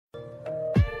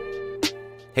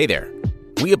Hey there.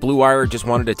 We at Blue Wire just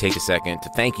wanted to take a second to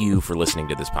thank you for listening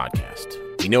to this podcast.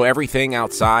 We know everything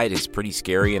outside is pretty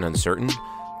scary and uncertain,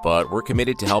 but we're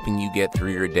committed to helping you get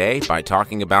through your day by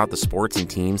talking about the sports and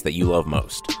teams that you love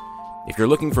most. If you're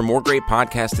looking for more great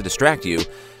podcasts to distract you,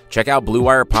 check out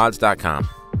BlueWirePods.com.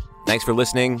 Thanks for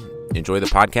listening. Enjoy the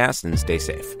podcast and stay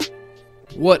safe.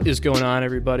 What is going on,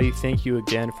 everybody? Thank you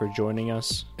again for joining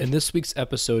us. In this week's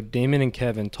episode, Damon and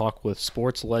Kevin talk with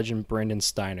sports legend Brandon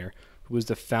Steiner, who is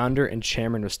the founder and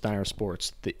chairman of Steiner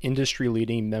Sports, the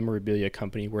industry-leading memorabilia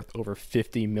company worth over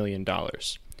 $50 million.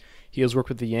 He has worked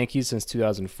with the Yankees since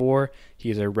 2004. He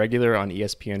is a regular on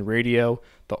ESPN Radio,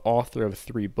 the author of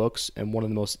 3 books, and one of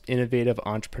the most innovative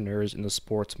entrepreneurs in the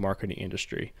sports marketing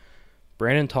industry.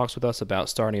 Brandon talks with us about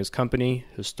starting his company,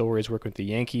 his stories working with the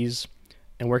Yankees,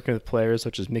 and working with players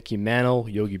such as Mickey Mantle,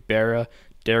 Yogi Berra,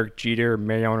 Derek Jeter,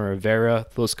 Mariano Rivera.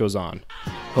 The list goes on.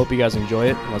 Hope you guys enjoy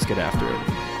it, and let's get after it.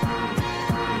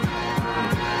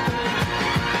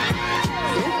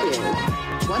 This is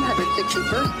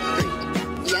 161st Street,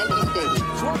 Yankee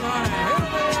Stadium. Swung on, hit in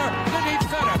the air, to deep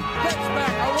center, gets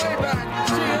back, away back,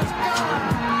 she is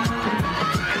gone!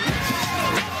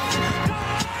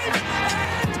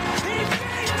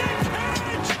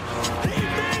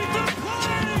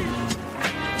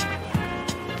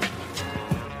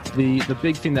 The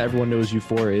big thing that everyone knows you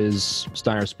for is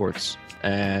Steiner Sports,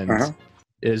 and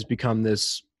it has become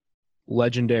this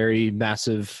legendary,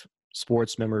 massive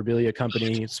sports memorabilia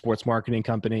company, sports marketing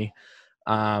company.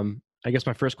 I guess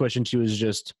my first question to you is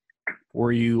just,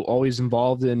 were you always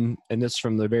involved in this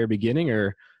from the very beginning,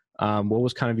 or what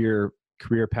was kind of your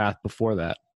career path before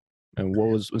that, and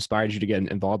what inspired you to get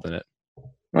involved in it?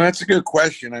 Well, that's a good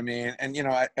question. I mean, and,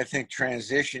 I think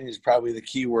transition is probably the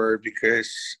key word,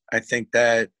 because I think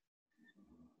that,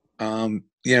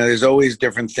 there's always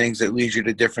different things that lead you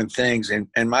to different things.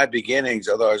 And my beginnings,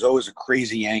 although I was always a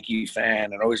crazy Yankee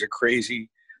fan and always a crazy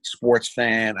sports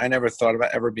fan, I never thought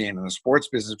about ever being in the sports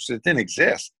business because it didn't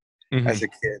exist as a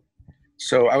kid.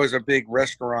 So I was a big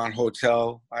restaurant,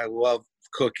 hotel. I loved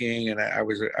cooking, and I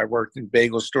worked in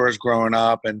bagel stores growing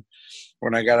up. And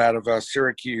when I got out of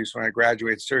Syracuse, when I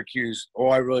graduated Syracuse,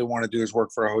 all I really wanted to do is work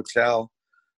for a hotel,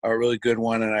 a really good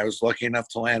one. And I was lucky enough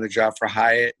to land a job for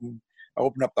Hyatt. And I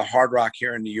opened up the Hard Rock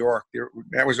here in New York.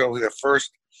 That was only the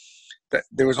first.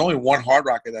 There was only one Hard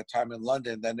Rock at that time in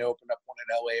London. Then they opened up one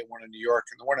in LA, one in New York.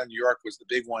 And the one in New York was the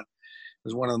big one. It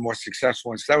was one of the more successful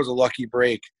ones. So that was a lucky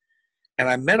break. And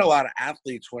I met a lot of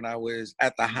athletes when I was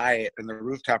at the Hyatt and the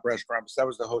rooftop restaurant, because that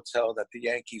was the hotel that the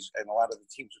Yankees and a lot of the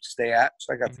teams would stay at.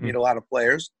 So I got to meet a lot of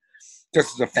players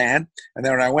just as a fan. And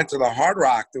then when I went to the Hard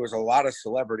Rock, there was a lot of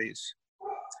celebrities.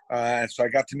 And so I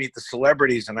got to meet the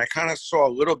celebrities, and I kind of saw a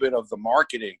little bit of the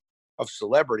marketing of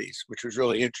celebrities, which was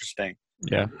really interesting.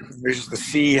 Yeah. Just to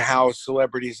see how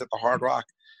celebrities at the Hard Rock,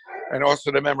 and also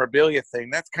the memorabilia thing.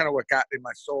 That's kind of what got in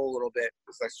my soul a little bit,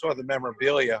 because I saw the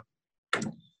memorabilia.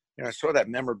 I saw that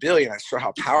memorabilia, and I saw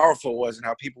how powerful it was and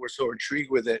how people were so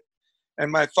intrigued with it. And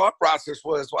my thought process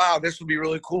was, wow, this would be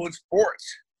really cool in sports.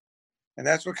 And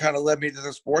that's what kind of led me to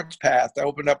the sports path. I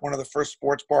opened up one of the first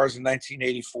sports bars in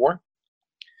 1984.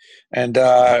 And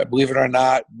believe it or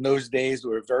not, in those days,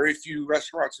 there were very few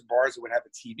restaurants and bars that would have a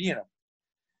TV in them.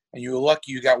 And you were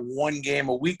lucky you got 1 game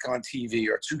a week on TV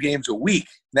or 2 games a week.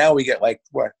 Now we get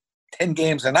 10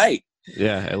 games a night.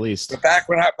 Yeah, at least. But back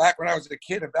when I was a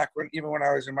kid, and even when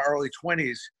I was in my early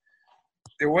 20s,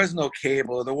 there was no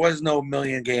cable, there was no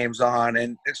million games on,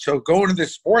 and so going to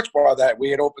this sports bar that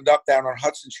we had opened up down on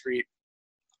Hudson Street,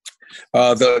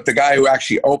 the guy who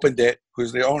actually opened it,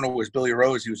 who's the owner, was Billy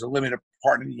Rose. He was a limited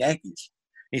partner in the Yankees.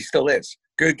 He still is.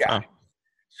 Good guy. Oh.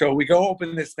 So we go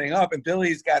open this thing up, and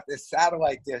Billy's got this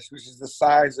satellite dish, which is the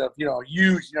size of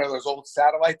huge, those old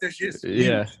satellite dishes.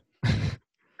 Yeah.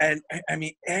 And, I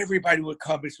mean, everybody would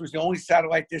come. This was the only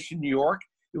satellite dish in New York.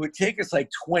 It would take us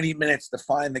 20 minutes to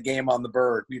find the game on the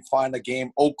bird. We'd find the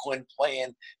game Oakland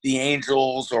playing the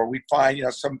Angels, or we'd find,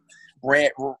 some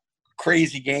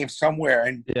crazy game somewhere.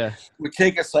 And it would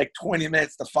take us 20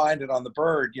 minutes to find it on the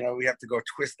bird. We have to go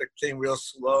twist the thing real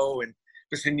slow. And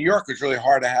because in New York, it's really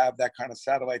hard to have that kind of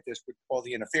satellite dish with all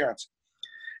the interference.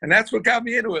 And that's what got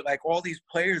me into it. All these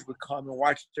players would come and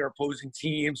watch their opposing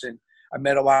teams, and I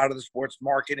met a lot of the sports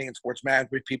marketing and sports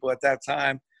management people at that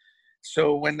time.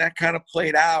 So when that kind of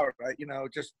played out, I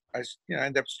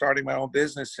ended up starting my own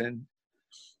business, and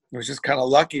it was just kind of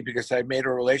lucky because I made a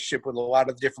relationship with a lot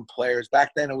of different players.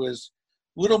 Back then it was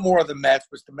a little more of the Mets,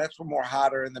 because the Mets were more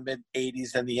hotter in the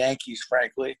mid-'80s than the Yankees,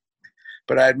 frankly.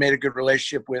 But I had made a good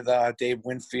relationship with Dave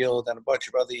Winfield and a bunch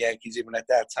of other Yankees even at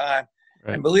that time.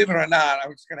 Right. And believe it or not, I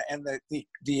was going to end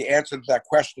the answer to that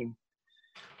question.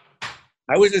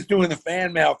 I was just doing the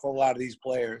fan mail for a lot of these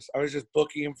players. I was just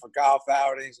booking them for golf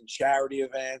outings and charity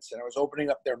events, and I was opening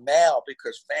up their mail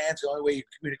because fans, the only way you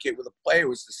communicate with a player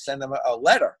was to send them a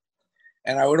letter.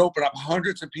 And I would open up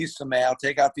hundreds of pieces of mail,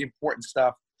 take out the important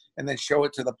stuff, and then show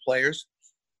it to the players.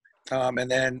 And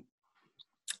then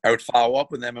I would follow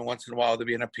up with them, and once in a while there'd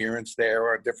be an appearance there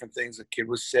or different things. The kid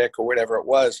was sick or whatever it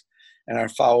was, and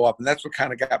I'd follow up. And that's what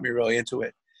kind of got me really into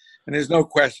it. And there's no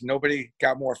question, nobody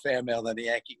got more fan mail than the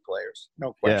Yankee players.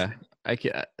 No question.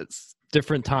 Yeah, it's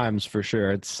different times for sure.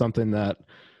 It's something that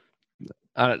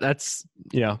that's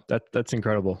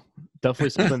incredible.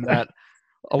 Definitely something that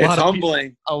a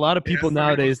lot of people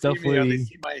nowadays definitely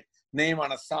see my name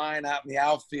on a sign out in the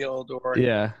outfield, or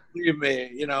believe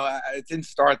me, it didn't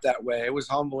start that way. It was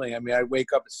humbling. I mean, I'd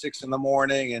wake up at 6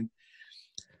 a.m. and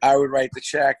I would write the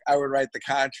check. I would write the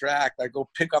contract. I'd go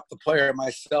pick up the player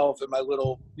myself in my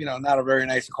little, not a very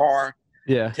nice car.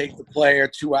 Yeah. Take the player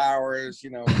 2 hours,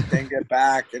 then get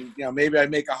back. And, maybe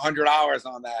I'd make $100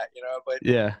 on that, but,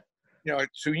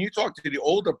 so when you talk to the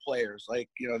older players, like,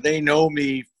 they know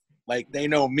me, like they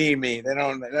know me. They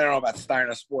don't know about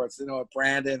Steiner Sports. They know about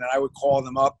Brandon, and I would call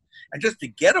them up. And just to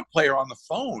get a player on the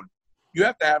phone, you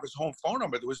have to have his home phone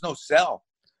number. There was no cell.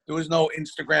 There was no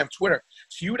Instagram, Twitter.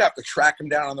 So you would have to track him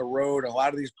down on the road. A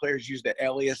lot of these players use the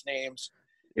alias names.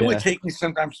 It would take me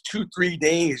sometimes 2-3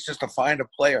 days just to find a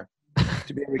player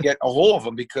to be able to get a hold of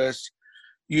them, because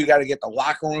you got to get the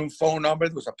locker room phone number.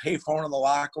 There was a pay phone in the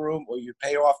locker room, or you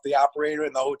pay off the operator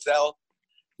in the hotel.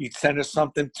 You'd send us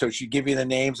something so she'd give you the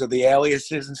names of the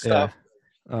aliases and stuff.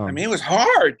 I mean, it was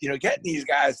hard, getting these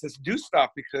guys to do stuff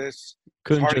because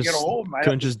it's hard to get a hold of them. I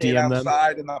couldn't just DM them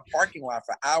outside in the parking lot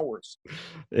for hours.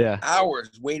 Yeah. Hours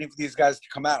waiting for these guys to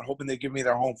come out, hoping they give me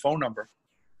their home phone number.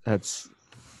 That's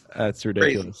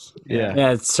ridiculous. Crazy.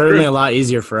 Yeah, it's certainly a lot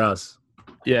easier for us.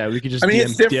 Yeah, we could just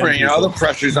it's different, the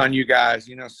pressure's on you guys.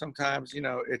 Sometimes,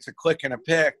 it's a click and a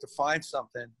pick to find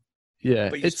something.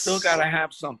 Yeah. But you still got to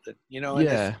have something, and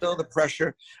there's still the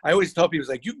pressure. I always tell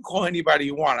people, you can call anybody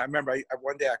you want. I remember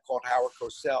one day I called Howard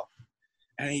Cosell,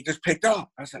 and he just picked up.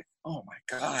 I was like, oh,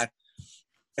 my God.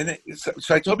 And then,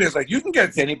 so I told him, I was like, you can get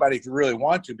it to anybody if you really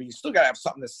want to, but you still got to have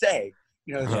something to say.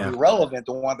 It's relevant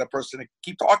to want that person to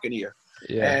keep talking to you.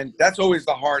 Yeah. And that's always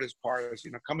the hardest part is,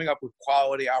 coming up with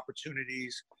quality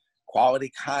opportunities,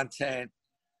 quality content,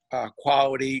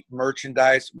 quality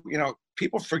merchandise.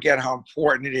 People forget how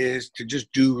important it is to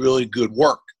just do really good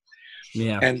work.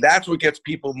 Yeah. And that's what gets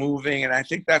people moving. And I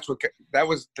think that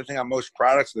was the thing I'm most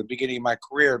proud of at the beginning of my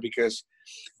career, because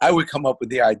I would come up with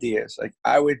the ideas. Like,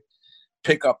 I would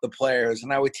pick up the players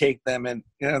and I would take them, and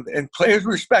players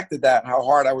respected that, how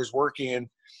hard I was working, and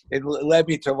it led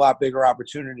me to a lot bigger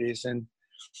opportunities. And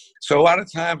so a lot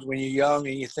of times when you're young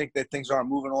and you think that things aren't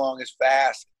moving along as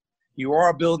fast, you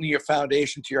are building your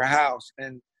foundation to your house,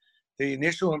 and the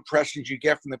initial impressions you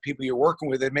get from the people you're working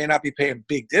with, it may not be paying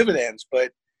big dividends,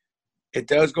 but it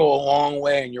does go a long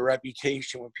way in your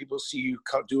reputation when people see you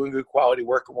doing good quality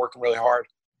work and working really hard.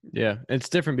 Yeah, it's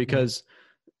different because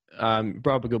you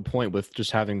brought up a good point with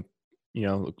just having,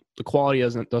 the quality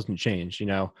doesn't change.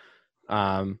 So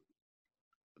one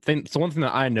thing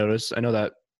that I noticed, I know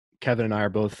that Kevin and I are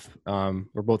both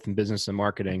we're both in business and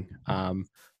marketing,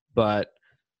 but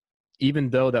even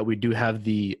though that we do have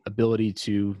the ability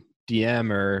to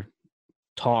DM or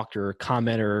talk or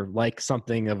comment or like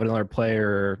something of another player,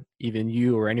 or even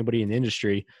you or anybody in the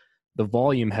industry, the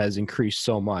volume has increased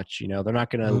so much. They're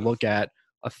not going to look at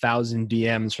 1,000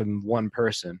 DMs from one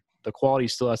person. The quality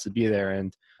still has to be there.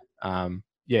 And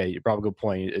you brought up a good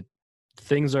point.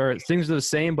 Things are the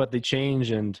same, but they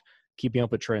change, and keeping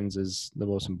up with trends is the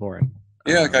most important.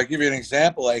 Yeah, I'll give you an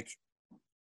example.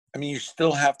 You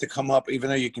still have to come up, even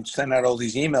though you can send out all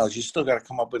these emails, you still got to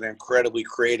come up with an incredibly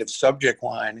creative subject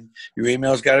line. And your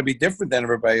email's got to be different than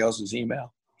everybody else's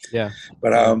email. Yeah.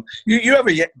 But you have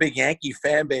a big Yankee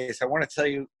fan base. I want to tell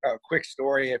you a quick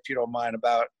story, if you don't mind,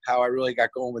 about how I really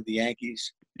got going with the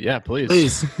Yankees. Yeah,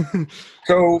 please.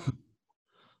 So,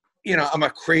 I'm a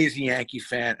crazy Yankee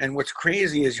fan. And what's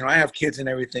crazy is, I have kids and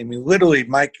everything. Literally,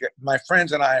 my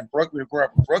friends and I in Brooklyn, we grew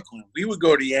up in Brooklyn. We would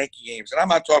go to Yankee games. And I'm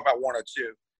not talking about one or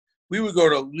two. We would go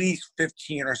to at least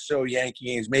 15 or so Yankee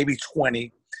games, maybe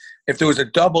 20. If there was a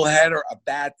doubleheader, a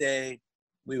bad day,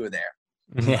 we were there.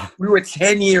 Yeah. We were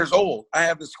 10 years old. I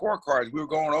have the scorecards. We were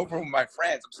going over with my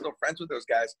friends. I'm still friends with those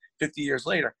guys 50 years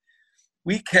later.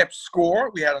 We kept score.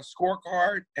 We had a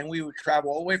scorecard, and we would travel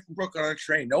all the way from Brooklyn on a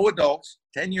train. No adults,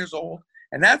 10 years old.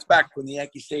 And that's back when the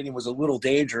Yankee Stadium was a little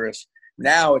dangerous.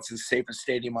 Now it's the safest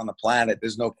stadium on the planet.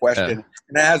 There's no question.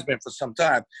 And it has been for some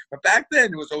time. But back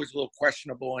then, it was always a little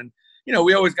questionable. And,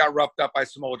 we always got roughed up by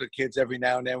some older kids every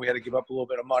now and then. We had to give up a little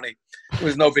bit of money. It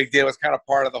was no big deal. It was kind of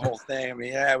part of the whole thing. I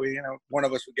mean, one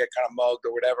of us would get kind of mugged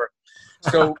or whatever.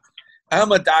 So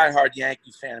I'm a diehard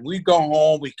Yankee fan. We'd go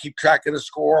home. We'd keep track of the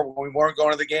score. When we weren't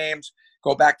going to the games,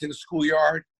 go back to the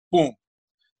schoolyard, boom,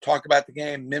 talk about the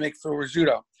game, mimic Phil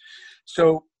Rizzuto.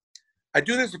 So I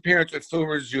do this appearance with Phil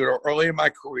Rizzuto early in my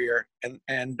career,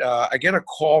 and I get a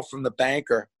call from the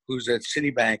banker who's at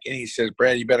Citibank, and he says,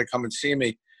 Brad, you better come and see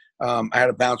me. I had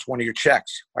to bounce one of your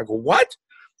checks. I go, what?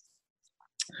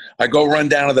 I go run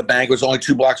down to the bank. It was only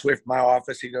 2 blocks away from my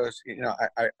office. He goes,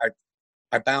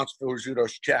 I bounced Phil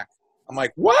Rizzuto's check. I'm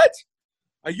like, what?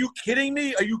 Are you kidding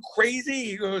me? Are you crazy?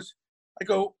 He goes, I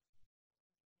go,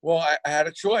 well, I had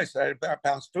a choice. I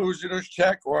bounced Phil Rizzuto's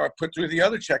check or I put through the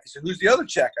other check. He said, who's the other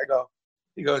check?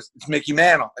 He goes, it's Mickey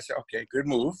Mantle. I said, okay, good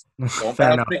move. Don't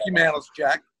bounce Mickey Mantle's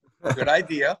check. Good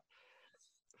idea.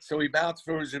 So we bounced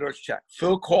Phil Rizzuto's check.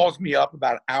 Phil calls me up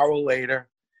about an hour later.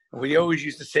 And we always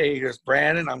used to say, he goes,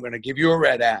 Brandon, I'm going to give you a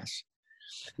red ass.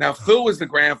 Now, Phil was the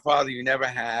grandfather you never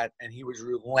had, and he was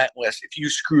relentless. If you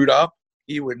screwed up,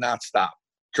 he would not stop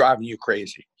driving you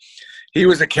crazy. He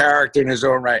was a character in his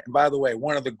own right. And by the way,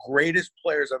 one of the greatest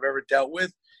players I've ever dealt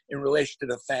with in relation to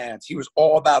the fans. He was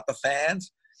all about the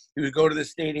fans. He would go to the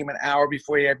stadium an hour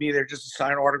before he had to be there just to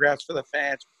sign autographs for the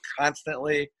fans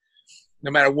constantly.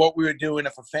 No matter what we were doing,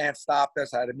 if a fan stopped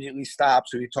us, I'd immediately stop.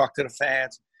 So he talked to the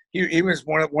fans. He was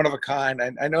one of a kind.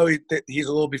 I know he's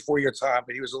a little before your time,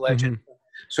 but he was a legend. Mm-hmm.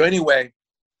 So anyway,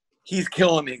 he's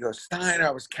killing me. He goes, Steiner,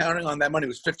 I was counting on that money. It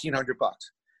was $1,500.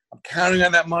 I'm counting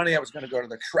on that money. I was going to go to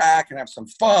the track and have some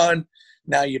fun.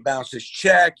 Now you bounce this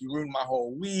check. You ruined my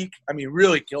whole week. I mean,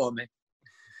 really killing me.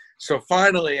 So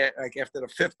finally, like after the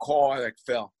 5th call, I'm like,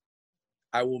 Phil,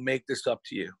 I will make this up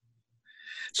to you.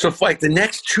 So for like the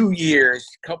next 2 years,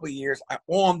 couple of years,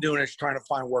 all I'm doing is trying to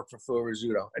find work for Phil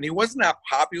Rizzuto. And he wasn't that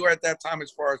popular at that time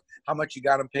as far as how much he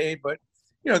got him paid. But,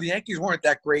 the Yankees weren't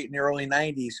that great in the early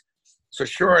 90s. So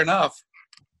sure enough,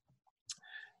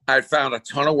 I found a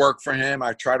ton of work for him.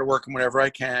 I try to work him whenever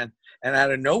I can. And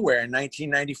out of nowhere, in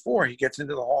 1994, he gets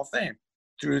into the Hall of Fame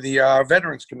through the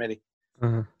Veterans Committee.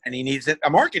 Mm-hmm. And he needs a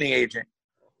marketing agent.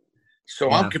 So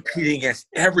I'm competing against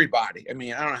everybody. I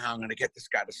mean, I don't know how I'm going to get this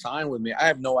guy to sign with me. I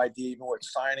have no idea even what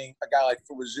signing a guy like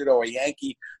Phil Rizzuto, a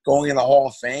Yankee, going in the Hall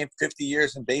of Fame, 50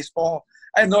 years in baseball.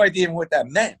 I have no idea even what that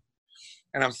meant.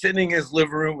 And I'm sitting in his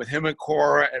living room with him and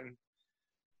Cora, and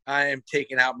I am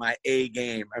taking out my A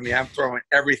game. I mean, I'm throwing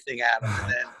everything at him.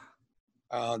 And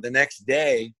then the next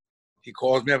day, he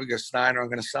calls me up and goes, Steiner, I'm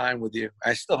going to sign with you.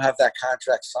 I still have that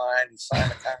contract signed. He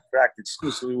signed the contract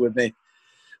exclusively with me.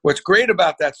 What's great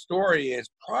about that story is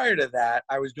prior to that,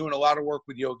 I was doing a lot of work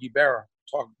with Yogi Berra,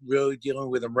 really dealing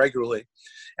with him regularly.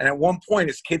 And at one point,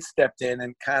 his kids stepped in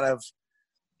and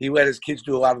he let his kids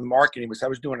do a lot of the marketing because I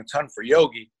was doing a ton for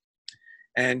Yogi.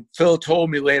 And Phil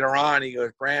told me later on, he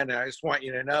goes, Brandon, I just want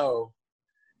you to know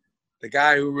the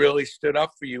guy who really stood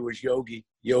up for you was Yogi.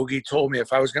 Yogi told me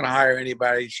if I was going to hire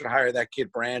anybody, you should hire that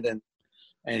kid, Brandon,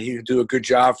 and he would do a good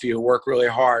job for you, work really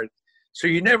hard. So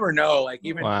you never know,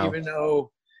 even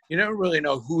though you never really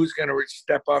know who's going to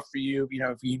step up for you.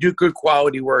 If you do good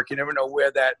quality work, you never know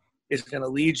where that is going to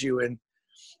lead you. And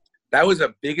that was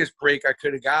the biggest break I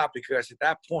could have got because at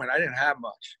that point I didn't have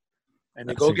much. And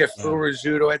to go get Phil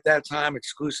Rizzuto at that time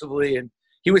exclusively, and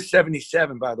he was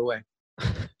 77, by the way.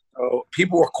 So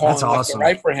people were calling left and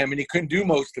right for him, and he couldn't do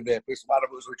most of it because a lot of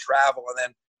it was with travel. And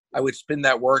then I would spin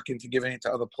that work into giving it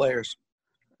to other players.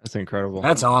 That's incredible.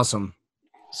 That's awesome.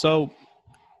 So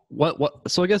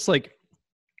So I guess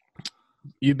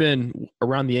you've been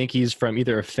around the Yankees from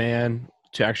either a fan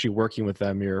to actually working with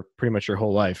them pretty much your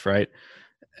whole life, right?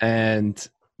 And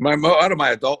out of my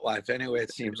adult life anyway,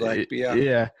 it seems like.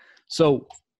 Yeah. So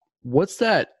what's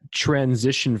that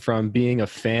transition from being a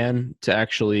fan to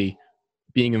actually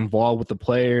being involved with the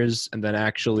players and then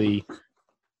actually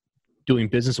doing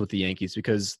business with the Yankees?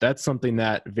 Because that's something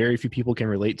that very few people can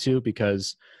relate to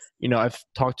because, I've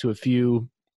talked to a few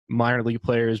minor league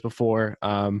players before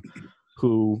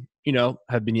who,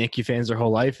 have been Yankee fans their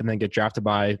whole life and then get drafted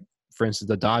by, for instance,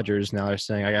 the Dodgers. Now they're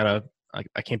saying,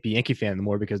 I can't be a Yankee fan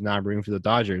anymore because now I'm rooting for the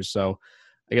Dodgers. So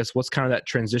I guess what's kind of that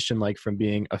transition like from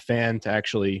being a fan to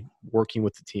actually working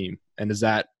with the team? And does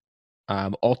that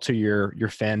alter your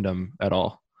fandom at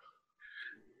all?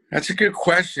 That's a good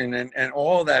question. And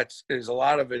all that is a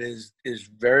lot of it is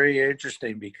very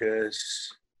interesting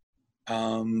because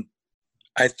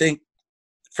I think,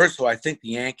 first of all, I think the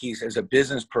Yankees as a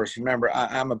business person, remember,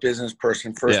 I'm a business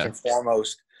person first and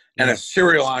foremost, and a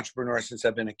serial entrepreneur since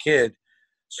I've been a kid.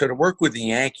 So to work with the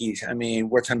Yankees, I mean,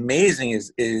 what's amazing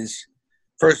is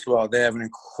First of all, they have an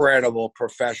incredible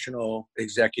professional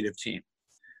executive team.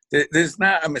 There's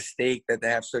not a mistake that they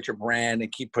have such a brand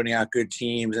and keep putting out good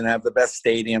teams and have the best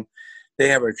stadium. They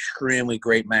have extremely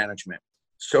great management.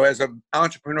 So as an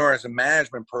entrepreneur, as a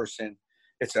management person,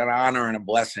 it's an honor and a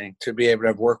blessing to be able to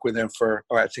have worked with them for,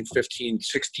 I think, 15,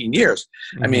 16 years.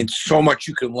 Mm-hmm. I mean, so much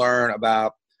you can learn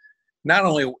about not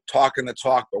only talking the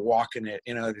talk, but walking it.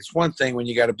 You know, it's one thing when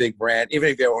you got a big brand, even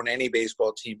if you own any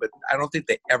baseball team, but I don't think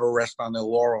they ever rest on their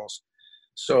laurels.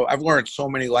 So I've learned so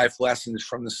many life lessons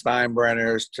from the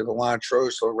Steinbrenners to the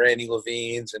Lontroso, Randy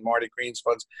Levine's, and Marty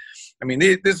Greenspan's. I mean,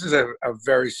 this is a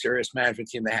very serious management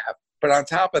team they have. But on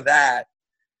top of that,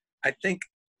 I think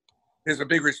there's a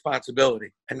big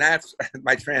responsibility. And that's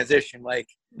my transition. Like,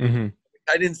 mm-hmm.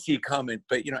 I didn't see coming.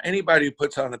 But, you know, anybody who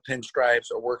puts on the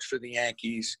pinstripes or works for the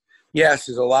Yankees, yes,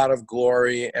 there's a lot of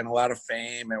glory and a lot of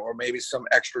fame, or maybe some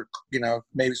extra,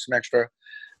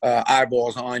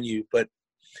 eyeballs on you. But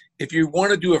if you want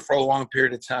to do it for a long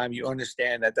period of time, you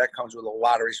understand that comes with a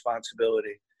lot of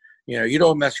responsibility. You know, you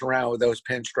don't mess around with those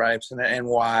pinstripes and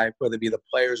why, whether it be the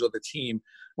players or the team,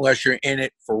 unless you're in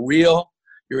it for real,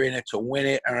 you're in it to win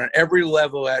it. And on every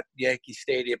level at Yankee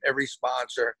Stadium, every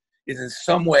sponsor is in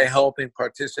some way helping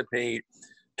participate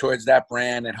towards that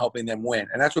brand and helping them win.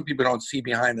 And that's what people don't see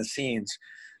behind the scenes.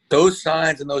 Those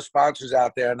signs and those sponsors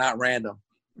out there are not random.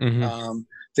 Mm-hmm.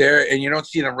 And you don't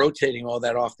see them rotating all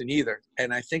that often either.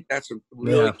 And I think that's a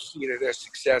really key to their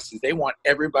success is they want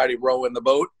everybody rowing the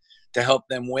boat to help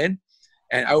them win.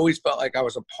 And I always felt like I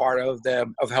was a part of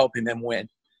them, of helping them win.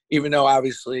 Even though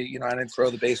obviously, you know, I didn't throw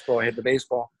the baseball, I hit the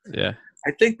baseball. Yeah.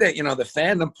 I think that, you know, the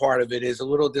fandom part of it is a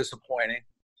little disappointing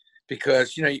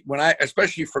because, you know,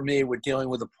 especially for me with dealing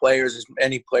with the players, as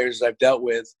many players I've dealt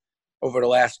with over the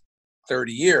last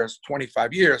 30 years,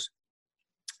 25 years,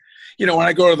 you know, when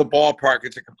I go to the ballpark,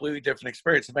 it's a completely different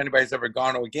experience. If anybody's ever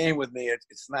gone to a game with me,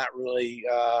 it's not really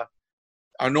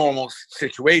a normal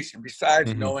situation.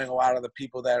 Besides knowing a lot of the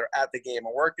people that are at the game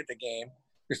or work at the game,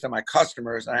 because they're my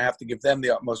customers, and I have to give them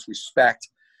the utmost respect.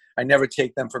 I never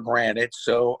take them for granted.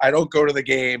 So I don't go to the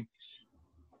game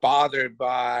bothered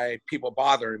by people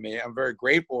bothering me. I'm very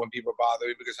grateful when people bother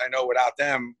me because I know without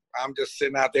them, I'm just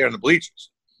sitting out there in the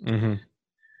bleachers. Mm-hmm.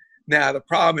 Now, the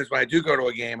problem is when I do go to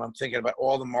a game, I'm thinking about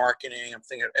all the marketing. I'm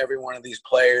thinking of every one of these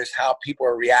players, how people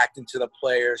are reacting to the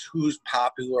players, who's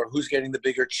popular, who's getting the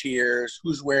bigger cheers,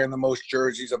 who's wearing the most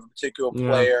jerseys of a particular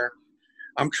player.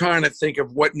 I'm trying to think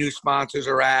of what new sponsors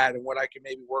are at and what I can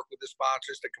maybe work with the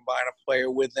sponsors to combine a player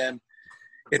with them.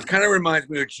 It kind of reminds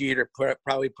me of Jeter,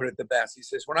 probably put it the best. He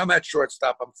says, when I'm at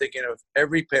shortstop, I'm thinking of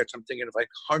every pitch. I'm thinking of like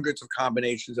hundreds of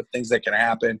combinations of things that can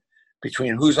happen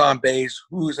between who's on base,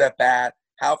 who's at bat,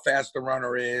 how fast the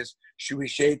runner is. Should we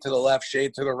shade to the left,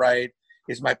 shade to the right?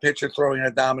 Is my pitcher throwing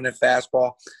a dominant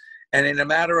fastball? And in a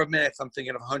matter of minutes, I'm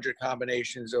thinking of 100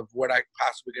 combinations of what I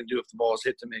possibly can do if the ball is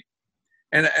hit to me.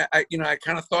 And I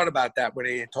kind of thought about that when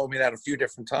he told me that a few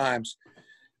different times.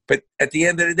 But at the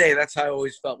end of the day, that's how I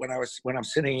always felt when I'm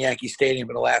sitting in Yankee Stadium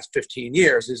for the last 15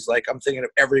 years. Is like I'm thinking of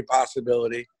every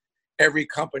possibility, every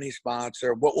company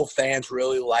sponsor. What will fans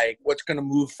really like? What's going to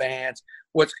move fans?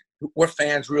 What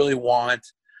fans really want?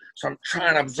 So I'm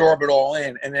trying to absorb it all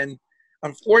in. And then,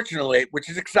 unfortunately, which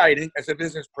is exciting as a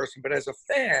business person, but as a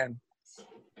fan,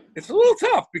 it's a little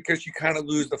tough because you kind of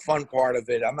lose the fun part of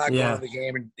it. I'm not going to the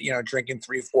game and, you know, drinking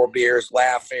 3-4 beers,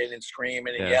 laughing and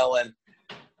screaming and yelling.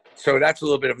 So that's a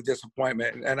little bit of a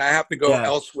disappointment. And I have to go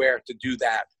elsewhere to do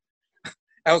that.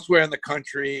 Elsewhere in the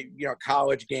country, you know,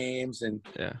 college games and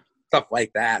stuff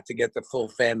like that to get the full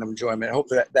fandom enjoyment. I hope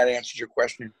that answers your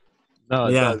question. No,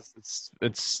 it does.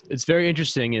 It's very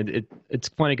interesting. It's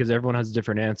funny because everyone has a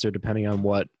different answer depending on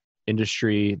what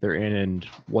industry they're in and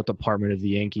what department of the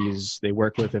Yankees they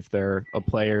work with, if they're a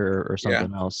player or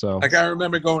something else. So, like, I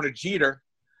remember going to Jeter.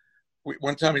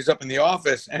 One time he's up in the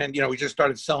office, and, you know, we just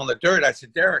started selling the dirt. I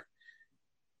said, Derek,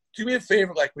 do me a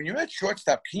favor. Like, when you're at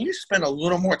shortstop, can you spend a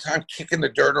little more time kicking the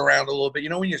dirt around a little bit? You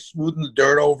know, when you're smoothing the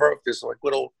dirt over, if there's like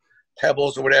little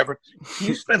pebbles or whatever, can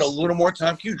you spend a little more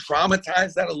time? Can you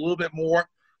dramatize that a little bit more?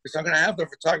 Because I'm going to have the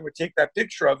photographer take that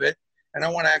picture of it, and I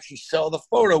want to actually sell the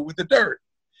photo with the dirt.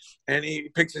 And he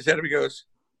picks his head up. He goes,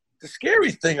 the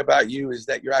scary thing about you is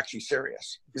that you're actually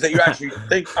serious. Is that you actually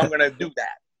think I'm going to do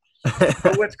that.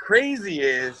 But what's crazy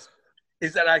is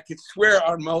that I could swear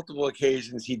on multiple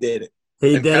occasions he did it.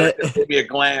 He did it. Give me a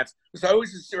glance. So I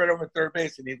always just sit right over third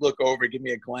base, and he'd look over, give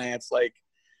me a glance. Like,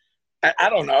 I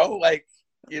don't know. Like,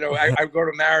 you know, I go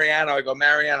to Mariano. I go,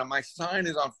 Mariano, my sign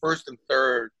is on first and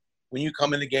third when you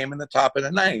come in the game in the top of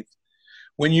the ninth.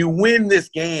 When you win this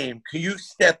game, can you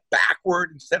step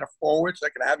backward instead of forward so I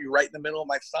can have you right in the middle of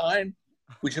my sign?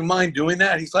 Would you mind doing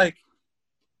that? He's like,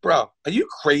 bro, are you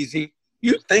crazy?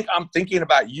 You think I'm thinking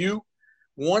about you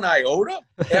 1 iota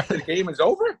after the game is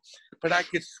over? But I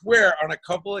could swear on a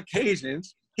couple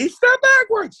occasions, he stepped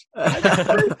backwards. I got a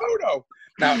great photo.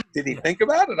 Now, did he think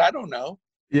about it? I don't know.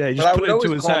 Yeah, he But just I put would it into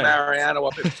always his call head. Mariano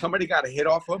up if somebody got a hit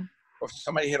off him or if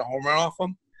somebody hit a home run off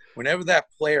him. Whenever that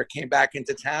player came back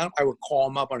into town, I would call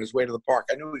him up on his way to the park.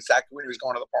 I knew exactly when he was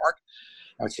going to the park.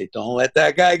 I would say, don't let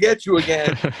that guy get you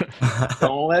again.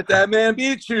 Don't let that man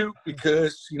beat you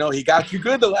because, he got you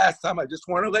good the last time. I just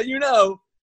want to let you know.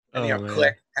 And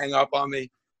click, hang up on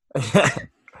me.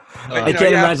 But, I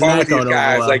can't imagine that going over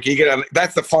guys, well. like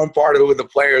that's the fun part of it with the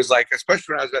players. Like,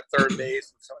 especially when I was at third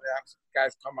base, and some of the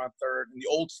guys come on third in the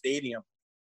old stadium,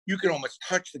 you could almost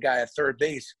touch the guy at third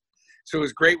base. So it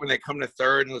was great when they come to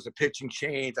third and it was a pitching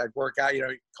change. I'd work out,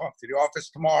 come up to the office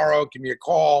tomorrow, give me a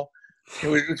call. It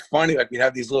was funny. Like, we'd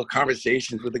have these little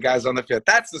conversations with the guys on the field.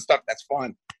 That's the stuff that's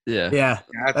fun. Yeah.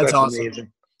 That's awesome.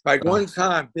 Amazing. Like one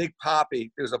time, Big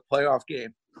Poppy, it was a playoff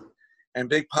game. And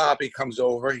Big Poppy comes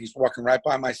over. He's walking right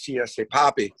by my seat. I say,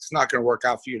 Poppy, it's not going to work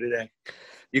out for you today.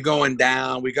 You're going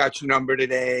down. We got your number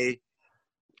today.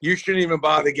 You shouldn't even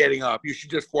bother getting up. You should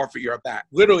just forfeit your bat.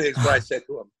 Literally, is what I said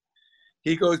to him.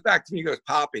 He goes back to me. He goes,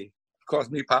 Poppy. He calls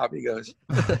me Poppy. He goes,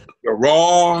 you're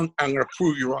wrong. I'm going to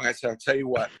prove you wrong. I said, I'll tell you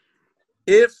what.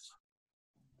 If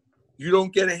you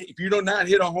do not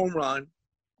hit a home run,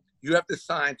 you have to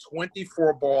sign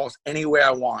 24 balls any way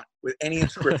I want with any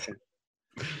inscription.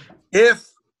 If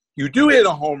you do hit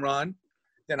a home run,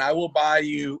 then I will buy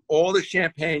you all the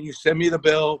champagne. You send me the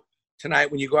bill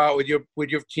tonight when you go out with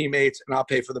your teammates, and I'll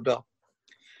pay for the bill.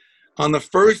 On the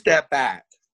first at bat,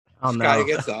 this guy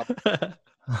gets up.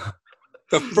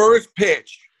 The first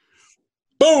pitch,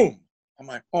 boom! I'm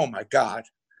like, oh my God!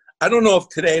 I don't know if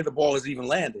today the ball has even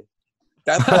landed.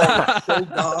 That ball was so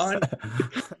gone.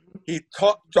 He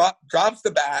drops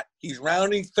the bat. He's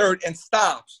rounding third and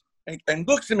stops and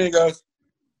looks at me and goes.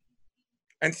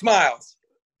 And smiles.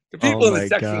 The people in the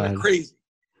section are crazy.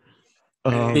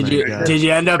 Did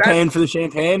you end up paying for the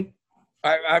champagne?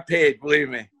 I paid, believe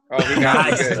me. Oh, he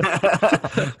got me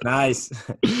good. Nice.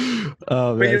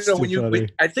 Oh, man,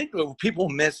 but I think what people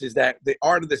miss is that the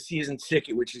art of the season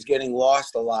ticket, which is getting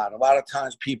lost a lot. A lot of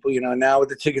times people, now with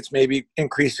the tickets maybe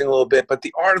increasing a little bit, but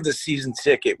the art of the season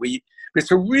ticket, because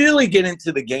to really get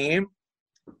into the game,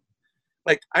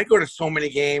 like, I go to so many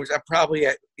games. I'm probably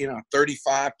at,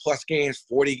 35 plus games,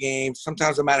 40 games.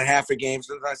 Sometimes I'm at half a game.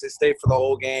 Sometimes I stay for the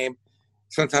whole game.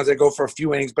 Sometimes I go for a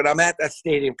few innings. But I'm at that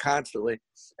stadium constantly.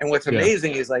 And what's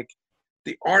amazing is, like,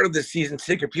 the art of the season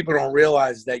ticket, people don't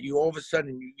realize that you all of a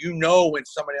sudden, when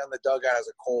somebody on the dugout has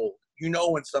a cold. You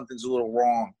know when something's a little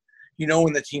wrong. You know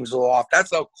when the team's a little off.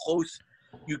 That's how close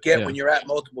you get when you're at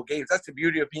multiple games. That's the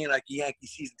beauty of being, like, a Yankee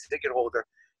season ticket holder.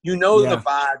 The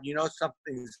vibe,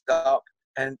 something's up.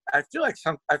 And I feel like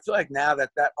now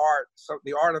that art, so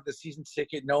the art of the season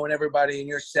ticket, knowing everybody in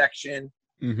your section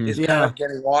is kind of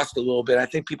getting lost a little bit. I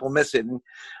think people miss it. And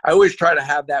I always try to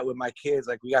have that with my kids.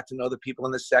 Like, we got to know the people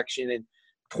in the section and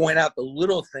point out the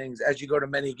little things. As you go to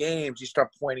many games, you start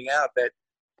pointing out that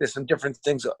there's some different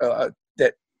things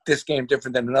that this game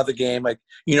different than another game. Like,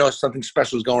 something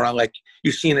special is going on. Like,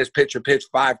 you've seen this pitcher pitch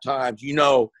 5 times.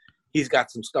 He's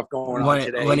got some stuff going on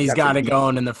today. When he's got it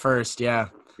going in the first, Yeah.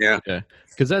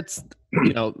 Because that's,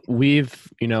 when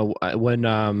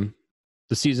the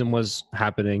season was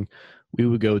happening, we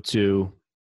would go to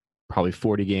probably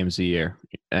 40 games a year.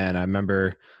 And I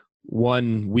remember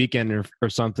one weekend or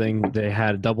something, they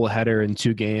had a doubleheader in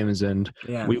 2 games. And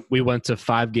we went to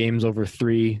 5 games over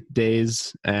 3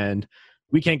 days. And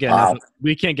we can't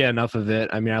get enough of it.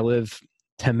 I mean, I live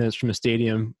 10 minutes from a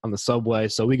stadium on the subway,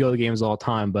 so we go to games all the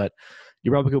time. But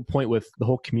you brought up a good point with the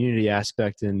whole community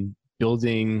aspect and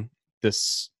building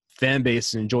this fan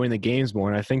base and enjoying the games more.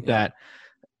 And I think that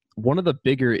one of the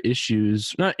bigger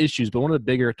one of the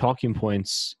bigger talking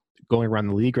points going around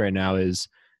the league right now is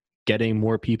getting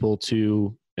more people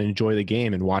to enjoy the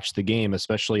game and watch the game,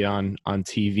 especially on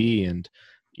TV. And,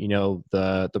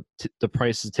 the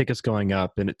price of tickets going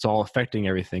up, and it's all affecting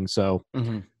everything. So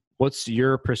what's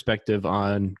your perspective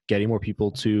on getting more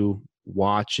people to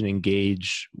watch and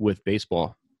engage with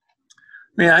baseball?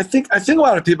 Yeah, I think a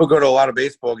lot of people go to a lot of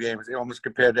baseball games, almost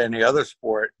compared to any other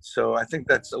sport. So I think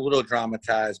that's a little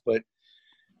dramatized. But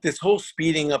this whole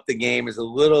speeding up the game is a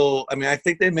little – I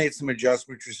think they made some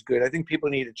adjustments, which is good. I think people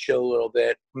need to chill a little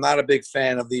bit. I'm not a big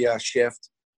fan of the shift,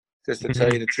 just to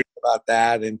tell you the truth about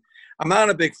that. And I'm not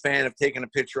a big fan of taking a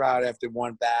pitcher out after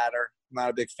one batter. I'm not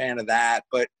a big fan of that.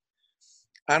 But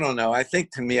I don't know. I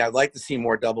think, to me, I'd like to see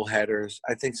more doubleheaders.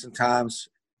 I think sometimes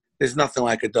there's nothing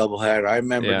like a doubleheader. I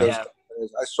remember those –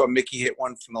 I saw Mickey hit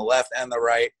one from the left and the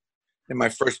right. in my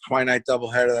first 20-night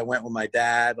doubleheader. I went with my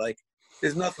dad. Like,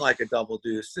 there's nothing like a double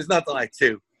deuce. There's nothing like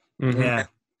two. Mm-hmm. Yeah. I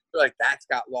feel like that's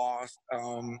got lost.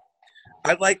 Listen,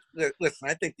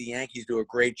 I think the Yankees do a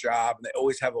great job. They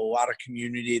always have a lot of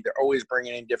community. They're always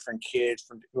bringing in different kids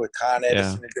with Con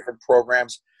Edison and different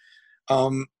programs.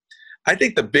 I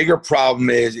think the bigger problem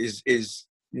is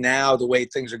now the way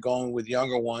things are going with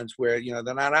younger ones, where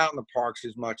they're not out in the parks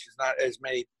as much. There's not as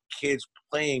many kids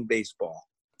playing baseball.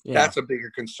 Yeah. That's a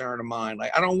bigger concern of mine.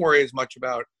 Like, I don't worry as much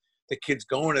about the kids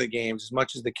going to the games as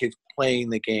much as the kids playing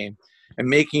the game, and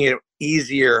making it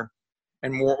easier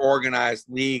and more organized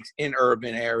leagues in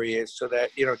urban areas so that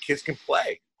kids can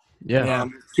play. Yeah.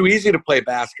 It's too easy to play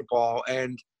basketball,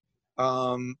 and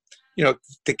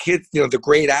the kids, the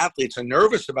great athletes are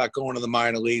nervous about going to the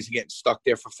minor leagues and getting stuck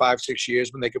there for 5-6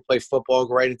 years when they could play football,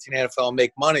 go right into the NFL and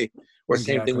make money. Or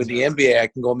same thing with the NBA. I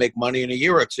can go make money in a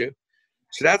year or two.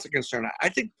 So that's a concern. I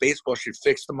think baseball should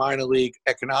fix the minor league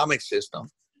economic system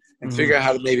and figure out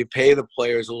how to maybe pay the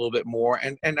players a little bit more.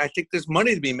 And I think there's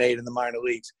money to be made in the minor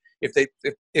leagues.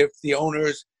 If the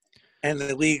owners and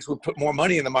the leagues would put more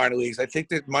money in the minor leagues, I think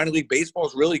that minor league baseball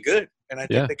is really good. And I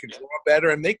think they could draw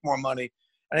better and make more money.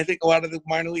 And I think a lot of the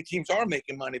minor league teams are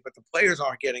making money, but the players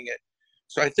aren't getting it.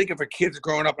 So I think if a kid's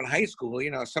growing up in high school,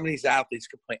 some of these athletes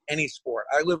could play any sport.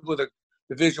 I lived with a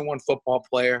Division I football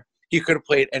player. He could have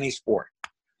played any sport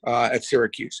at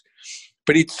Syracuse.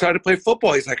 But he decided to play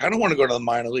football. He's like, I don't want to go to the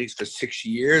minor leagues for 6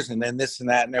 years and then this and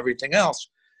that and everything else.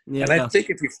 Yeah. And I think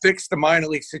if you fix the minor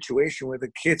league situation where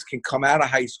the kids can come out of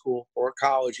high school or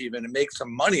college even and make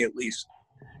some money at least,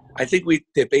 I think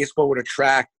that baseball would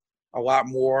attract a lot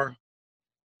more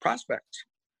prospects.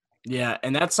 Yeah,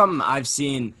 and that's something I've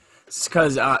seen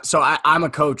because I'm a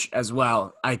coach as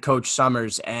well. I coach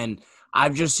summers, and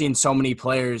I've just seen so many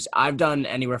players. I've done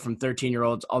anywhere from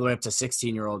 13-year-olds all the way up to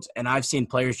 16-year-olds, and I've seen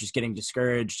players just getting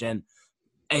discouraged, and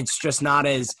it's just not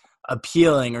as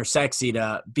appealing or sexy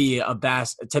to be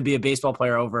a baseball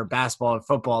player over basketball or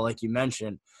football, like you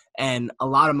mentioned. And a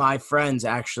lot of my friends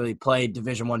actually play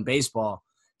Division I baseball,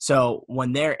 so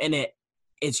when they're in it,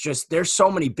 it's just there's so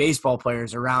many baseball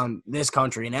players around this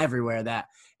country and everywhere that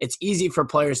it's easy for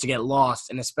players to get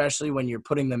lost, and especially when you're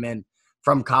putting them in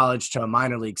from college to a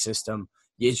minor league system,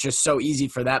 it's just so easy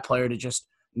for that player to just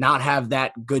not have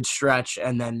that good stretch,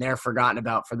 and then they're forgotten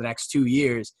about for the next 2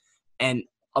 years. And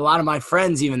a lot of my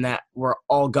friends, even that were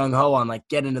all gung-ho on like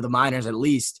get into the minors at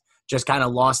least, just kind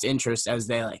of lost interest as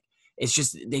it's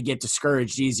just they get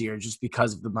discouraged easier just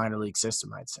because of the minor league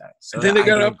system, I'd say. So I think they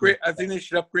got to upgrade. I think they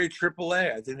should upgrade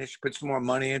AAA. I think they should put some more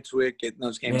money into it, getting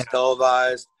those games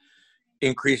televised,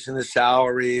 increasing the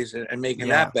salaries, and making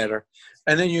that better.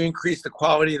 And then you increase the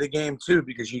quality of the game too,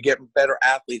 because you get better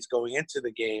athletes going into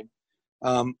the game.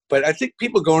 But I think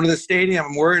people going to the stadium,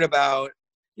 I'm worried about,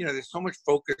 there's so much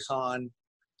focus on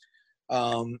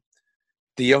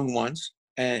the young ones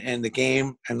and the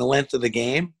game and the length of the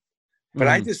game. But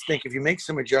I just think if you make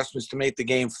some adjustments to make the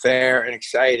game fair and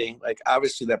exciting, like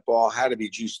obviously that ball had to be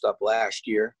juiced up last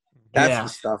year.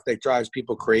 That's the stuff that drives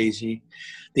people crazy.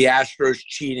 The Astros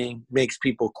cheating makes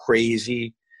people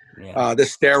crazy. Yeah. The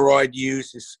steroid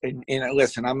use is, and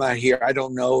listen, I'm not here. I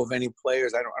don't know of any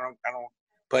players. I don't.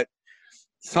 But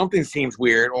something seems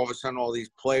weird. All of a sudden, all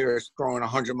these players throwing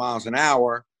 100 miles an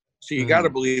hour. So you got to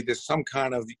believe there's some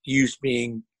kind of use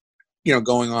being,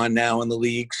 going on now in the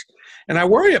leagues. And I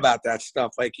worry about that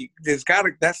stuff. Like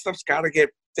that stuff's got to get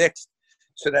fixed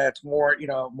so that it's more,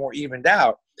 more evened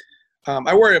out.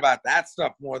 I worry about that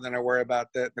stuff more than I worry about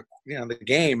the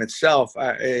game itself.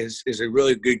 Is a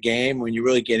really good game when you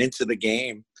really get into the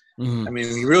game. I mean,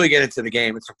 when you really get into the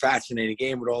game, it's a fascinating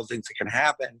game with all the things that can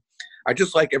happen. I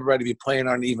just like everybody to be playing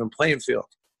on an even playing field.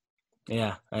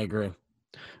 Yeah, I agree.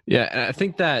 Yeah, and I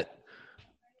think that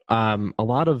a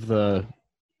lot of the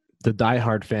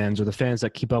diehard fans or the fans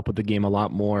that keep up with the game a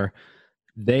lot more,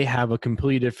 they have a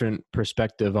completely different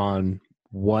perspective on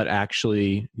what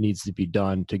actually needs to be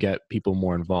done to get people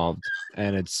more involved.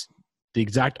 And it's the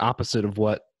exact opposite of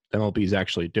what MLB is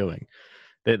actually doing.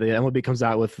 The MLB comes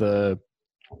out with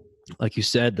like you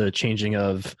said, the changing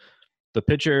of the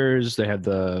pitchers. They have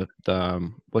the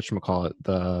whatchamacallit,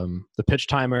 the pitch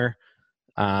timer.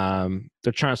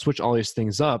 They're trying to switch all these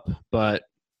things up, but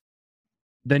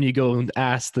then you go and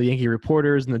ask the Yankee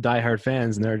reporters and the diehard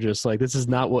fans, and they're just like, this is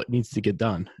not what needs to get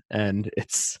done. And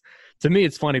to me,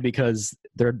 it's funny because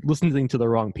they're listening to the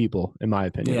wrong people, in my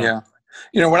opinion. Yeah.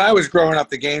 When I was growing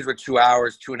up, the games were 2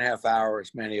 hours, 2.5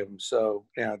 hours, many of them. So,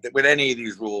 with any of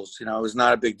these rules, it was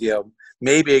not a big deal.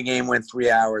 Maybe a game went 3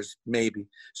 hours, maybe.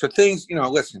 So things,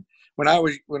 listen, when I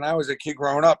was a kid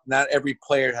growing up, not every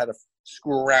player had a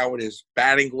screw around with his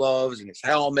batting gloves and his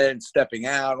helmet and stepping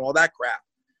out and all that crap.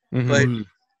 Mm-hmm. But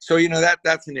so,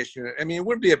 that's an issue. I mean, it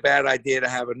wouldn't be a bad idea to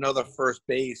have another first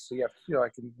base. So you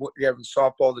have in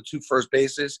softball the 2 first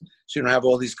bases, so you don't have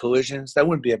all these collisions. That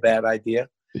wouldn't be a bad idea.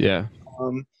 Yeah.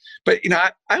 But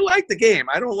I like the game.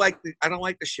 I don't like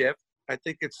the shift. I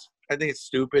think it's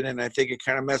stupid, and I think it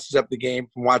kind of messes up the game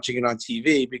from watching it on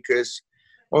TV, because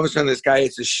all of a sudden this guy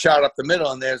hits a shot up the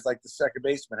middle, and there's like the second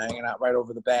baseman hanging out right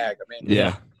over the bag. I mean,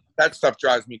 yeah, that stuff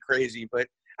drives me crazy. But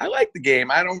I like the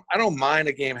game. I don't mind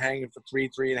a game hanging for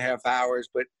 3.5 hours.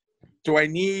 But do I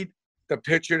need the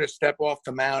pitcher to step off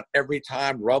the mound every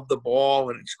time, rub the ball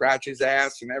and scratch his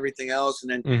ass and everything else,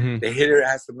 and then the hitter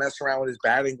has to mess around with his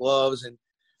batting gloves and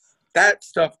that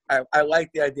stuff? I like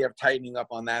the idea of tightening up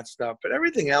on that stuff. But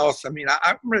everything else, I mean,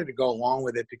 I'm ready to go along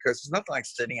with it, because it's nothing like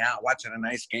sitting out watching a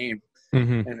nice game.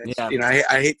 And it's,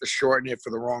 I hate to shorten it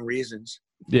for the wrong reasons.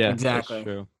 Yeah, exactly. That's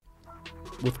true.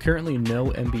 With currently no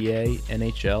NBA,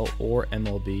 NHL, or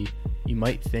MLB, you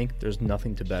might think there's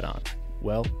nothing to bet on.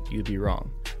 Well, you'd be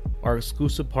wrong. Our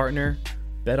exclusive partner,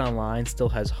 BetOnline, still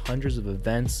has hundreds of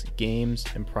events, games,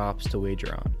 and props to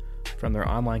wager on. From their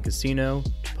online casino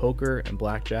to poker and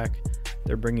blackjack,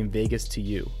 they're bringing Vegas to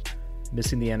you.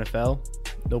 Missing the NFL?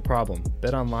 No problem.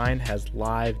 BetOnline has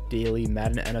live daily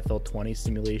Madden NFL 20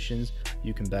 simulations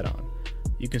you can bet on.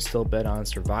 You can still bet on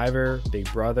Survivor,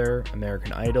 Big Brother,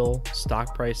 American Idol,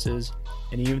 stock prices,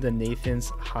 and even the Nathan's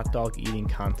hot dog eating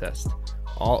contest.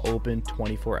 All open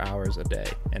 24 hours a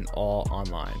day and all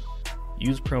online.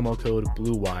 Use promo code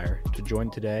BLUEWIRE to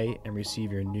join today and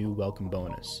receive your new welcome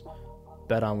bonus.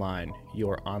 BetOnline,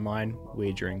 your online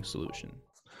wagering solution.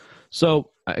 So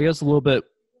I guess a little bit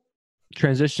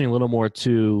transitioning a little more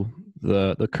to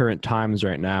the current times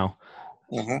right now.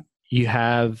 You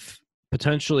have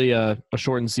potentially a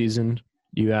shortened season.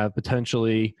 You have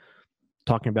potentially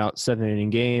talking about 7-inning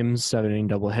games, 7-inning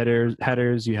double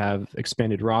headers. You have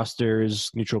expanded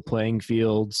rosters, neutral playing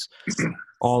fields,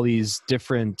 all these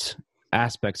different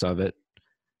aspects of it.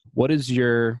 What's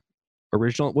your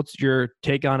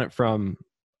take on it from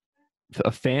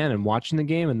a fan and watching the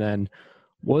game? And then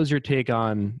what is your take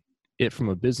on it from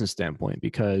a business standpoint?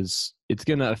 Because it's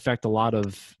going to affect a lot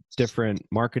of different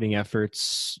marketing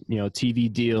efforts,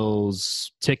 TV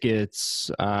deals,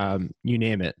 tickets, you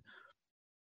name it.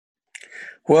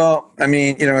 Well, I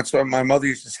mean, it's what my mother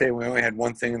used to say. We only had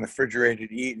one thing in the refrigerator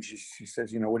to eat, and she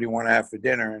says, what do you want to have for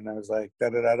dinner? And I was like,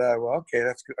 da-da-da-da. Well, okay,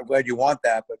 that's good. I'm glad you want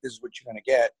that, but this is what you're going to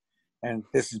get. And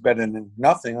this is better than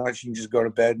nothing, unless you can just go to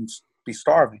bed and be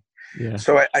starving. Yeah.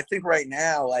 So I think right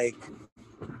now,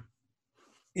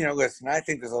 listen, I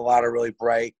think there's a lot of really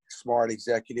bright, smart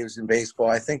executives in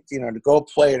baseball. I think, to go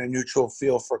play in a neutral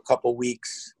field for a couple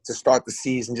weeks to start the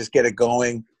season, just get it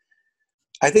going,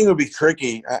 I think it would be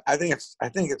tricky. I think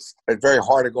it's very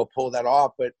hard to go pull that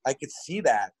off, but I could see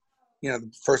that,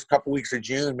 the first couple weeks of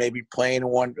June, maybe playing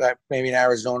maybe in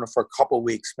Arizona for a couple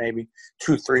weeks, maybe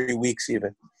 2-3 weeks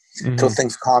even, until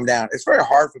things calm down. It's very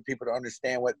hard for people to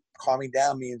understand what calming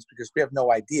down means, because we have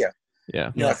no idea.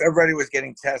 Yeah. If everybody was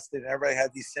getting tested and everybody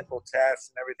had these simple tests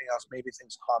and everything else, maybe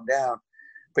things calm down.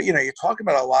 But, you're talking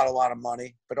about a lot of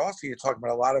money, but also you're talking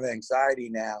about a lot of anxiety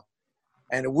now.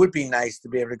 And it would be nice to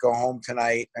be able to go home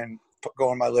tonight and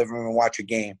go in my living room and watch a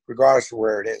game, regardless of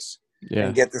where it is,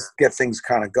 and get things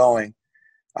kind of going.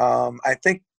 I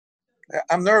think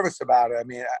I'm nervous about it. I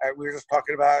mean, we were just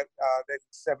talking about that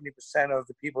 70% of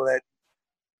the people that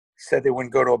said they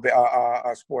wouldn't go to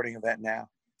a sporting event now.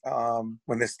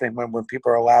 When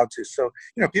people are allowed to. So,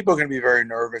 people are going to be very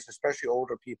nervous, especially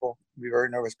older people, be very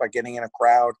nervous by getting in a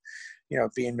crowd,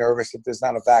 being nervous if there's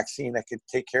not a vaccine that could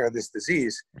take care of this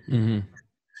disease.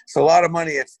 It's a lot of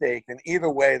money at stake. And either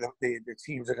way, the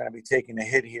teams are going to be taking a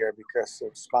hit here because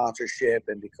of sponsorship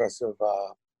and because of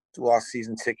lost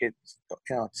season ticket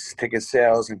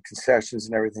sales and concessions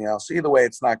and everything else. So either way,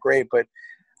 it's not great, but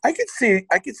I could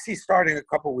see starting a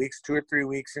couple weeks, 2 or 3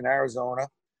 weeks in Arizona,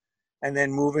 and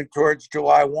then moving towards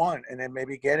July 1, and then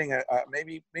maybe getting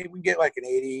maybe we get like an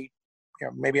 80,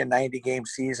 maybe a 90-game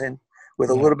season with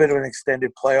a little bit of an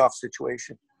extended playoff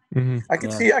situation. I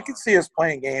could see us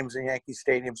playing games in Yankee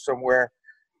Stadium somewhere,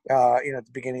 at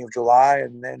the beginning of July,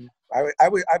 and then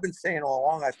I've been saying all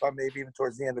along I thought maybe even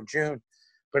towards the end of June,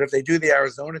 but if they do the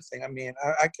Arizona thing, I mean,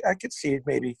 I could see it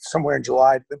maybe somewhere in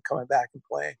July them coming back and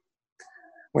playing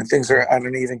when things are on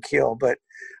an even keel. But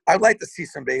I'd like to see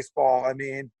some baseball. I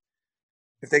mean,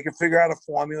 if they can figure out a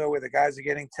formula where the guys are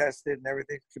getting tested and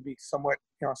everything could be somewhat,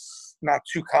 not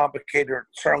too complicated or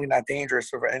certainly not dangerous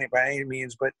by any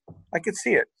means, but I could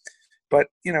see it. But,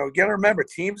 you got to remember,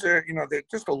 teams are, they're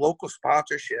just a local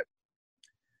sponsorship.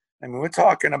 I mean, we're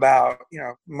talking about,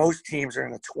 most teams are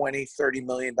in the $20-30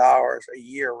 million a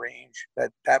year range.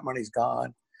 That money's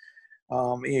gone.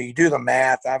 You do the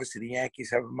math. Obviously, the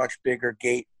Yankees have a much bigger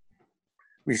gate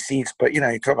receipts, but you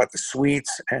talk about the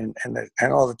suites and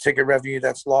all the ticket revenue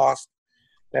that's lost.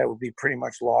 That would be pretty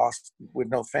much lost with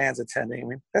no fans attending. I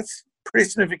mean, that's pretty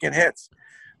significant hits.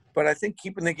 But I think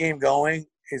keeping the game going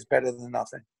is better than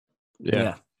nothing.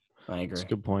 Yeah, I agree. That's a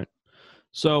good point.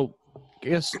 So I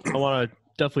guess I want to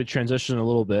definitely transition a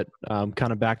little bit,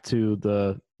 kind of back to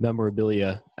the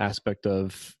memorabilia aspect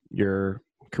of your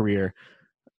career.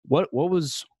 What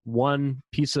was one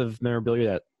piece of memorabilia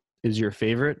that is your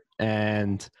favorite,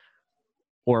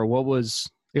 or what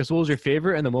was your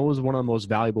favorite, and then what was one of the most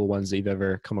valuable ones that you've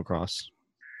ever come across?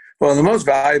 Well, the most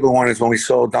valuable one is when we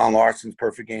sold Don Larson's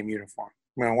perfect game uniform.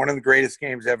 One of the greatest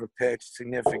games ever pitched,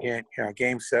 significant,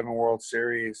 Game 7 World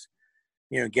Series,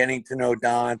 getting to know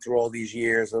Don through all these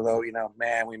years, although,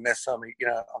 man, we miss him. He,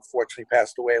 unfortunately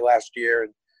passed away last year.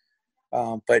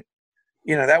 But,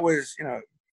 that was,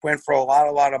 went for a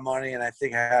lot of money, and I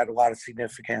think had a lot of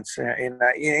significance. And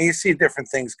you see different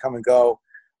things come and go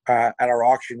at our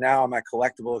auction. Now I'm at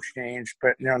Collectible Exchange,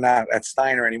 but, not at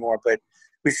Steiner anymore. But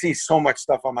we see so much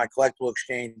stuff on my Collectible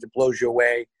Exchange that blows you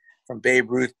away, from Babe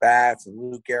Ruth bats and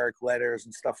Lou Gehrig letters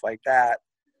and stuff like that.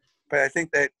 But I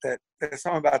think that there's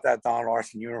something about that Don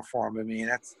Larson uniform. I mean,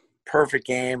 that's perfect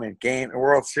game and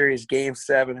World Series Game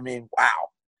 7. I mean, wow.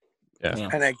 Yeah.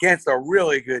 And against a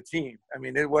really good team. I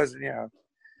mean, it wasn't,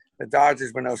 the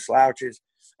Dodgers were no slouches.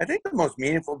 I think the most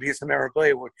meaningful piece of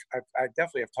memorabilia, which I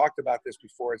definitely have talked about this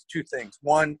before, is two things.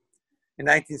 One, in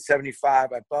 1975,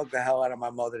 I bugged the hell out of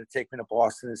my mother to take me to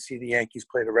Boston and see the Yankees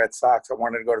play the Red Sox. I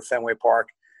wanted to go to Fenway Park,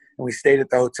 and we stayed at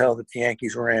the hotel that the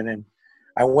Yankees were in. And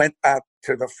I went out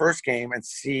to the first game and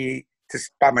see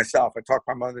just by myself. I talked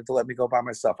my mother to let me go by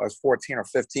myself. I was 14 or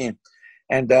 15.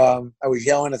 And I was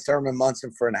yelling at Thurman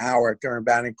Munson for an hour during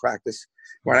batting practice.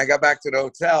 When I got back to the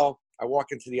hotel, I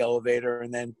walk into the elevator,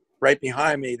 and then right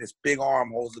behind me, this big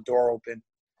arm holds the door open.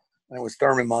 And it was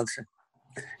Thurman Munson.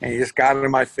 And he just got in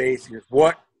my face. He goes,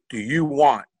 "What do you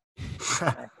want?"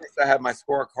 I had my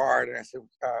scorecard, and I said,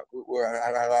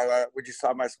 "Would you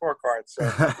saw my scorecard?"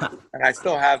 So, and I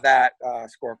still have that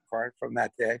scorecard from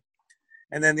that day.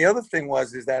 And then the other thing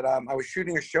was that I was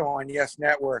shooting a show on Yes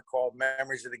Network called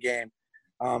Memories of the Game.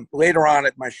 Later on,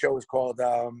 my show was called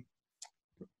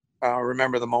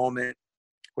Remember the Moment.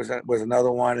 Was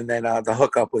another one, and then the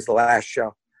Hookup was the last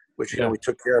show, which we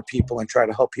took care of people and tried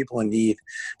to help people in need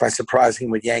by surprising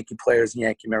them with Yankee players and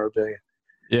Yankee memorabilia.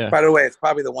 Yeah. By the way, it's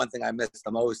probably the one thing I miss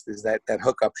the most is that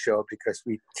Hookup show, because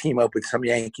we team up with some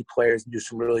Yankee players and do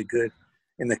some really good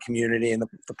in the community, and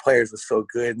the players were so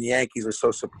good, and the Yankees were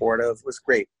so supportive. It was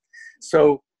great.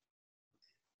 So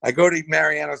I go to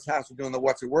Mariano's house. We're doing the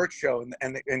What's It Worth show,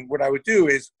 and what I would do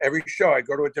is every show I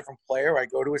go to a different player. I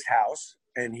go to his house,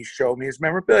 and he showed me his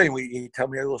memorabilia. He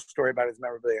told me a little story about his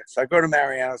memorabilia. So I go to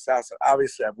Mariano's house, and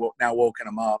obviously I've now woken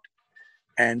him up,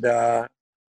 and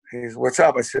he's, "What's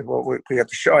up?" I said, "Well, we got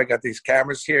the show. I got these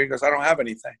cameras here." He goes, "I don't have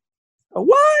anything." "Oh,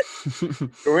 what?"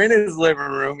 We're in his living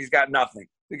room. He's got nothing.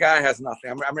 The guy has nothing.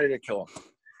 I'm ready to kill him.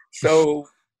 So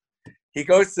he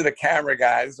goes to the camera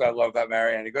guy. This is what I love about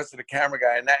Mariano. He goes to the camera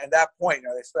guy, and at that point,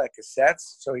 they still had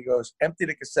cassettes. So he goes, "Empty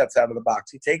the cassettes out of the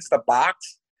box." He takes the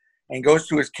box and goes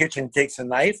to his kitchen, takes a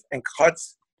knife, and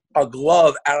cuts a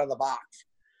glove out of the box.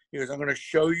 He goes, "I'm going to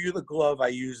show you the glove I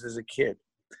used as a kid."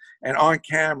 And on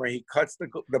camera, he cuts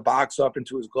the box up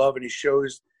into his glove, and he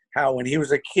shows how when he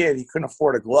was a kid, he couldn't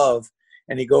afford a glove,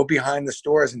 and he'd go behind the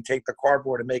stores and take the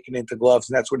cardboard and make it into gloves,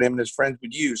 and that's what him and his friends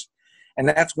would use. And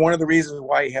that's one of the reasons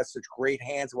why he has such great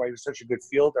hands, why he was such a good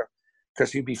fielder,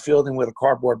 because he'd be fielding with a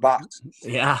cardboard box.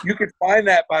 Yeah. You can find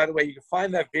that, by the way. You can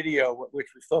find that video, which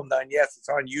we filmed on Yes. It's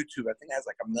on YouTube. I think it has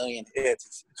like 1 million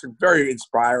hits. It's very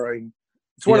inspiring.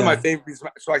 It's one of my favorites.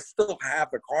 So I still have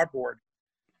the cardboard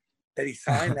that he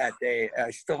signed that day.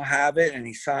 I still have it, and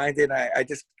he signed it. I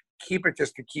just keep it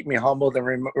just to keep me humbled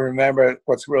and remember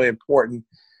what's really important,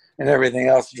 and everything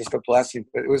else is just a blessing.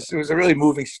 But it was a really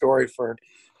moving story for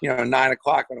 9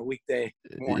 o'clock on a weekday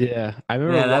morning. Yeah, I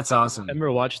remember. Yeah, that's awesome. I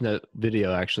remember watching that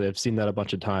video. Actually, I've seen that a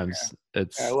bunch of times. Yeah.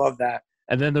 I love that.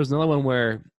 And then there's another one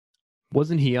where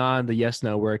wasn't he on the Yes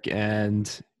Network,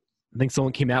 and I think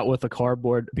someone came out with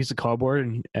a piece of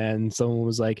cardboard, and someone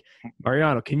was like,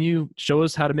 "Mariano, can you show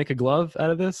us how to make a glove out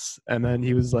of this?" And then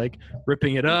he was like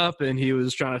ripping it up, and he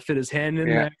was trying to fit his hand in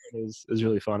there. It was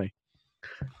really funny.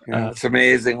 It's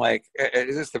amazing. Like,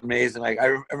 it's just amazing. Like, I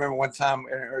remember one time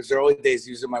in his early days,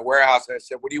 he was in my warehouse, and I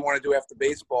said, "What do you want to do after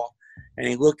baseball?" And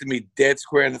he looked at me dead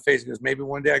square in the face and goes, "Maybe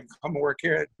one day I can come and work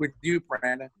here with you,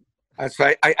 Brandon." That's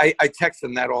right. I text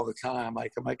them that all the time.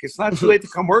 I'm like, it's not too late to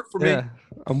come work for me. Yeah,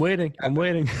 I'm waiting.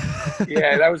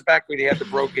 Yeah, that was back when he had the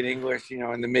broken English,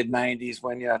 in the mid '90s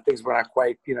when things were not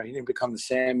quite, he didn't become the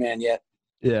Sandman yet.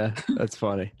 Yeah, that's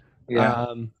funny.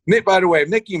 Yeah. By the way,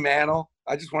 Mickey Mantle.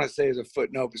 I just want to say as a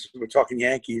footnote, because we're talking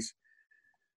Yankees,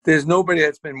 there's nobody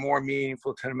that's been more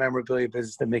meaningful to the memorabilia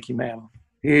business than Mickey Mantle.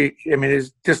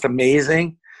 It's just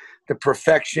amazing, the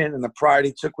perfection and the pride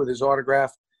he took with his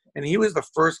autograph. And he was the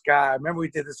first guy. I remember we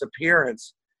did this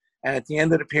appearance, and at the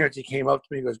end of the appearance, he came up to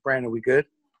me and goes, "Brandon, we good?"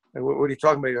 Like, what are you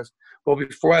talking about? He goes, "Well,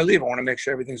 before I leave, I want to make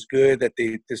sure everything's good, that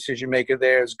the decision maker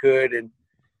there is good." And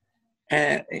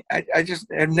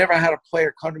I've never had a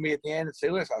player come to me at the end and say,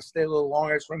 "Listen, I'll stay a little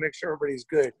longer. I just want to make sure everybody's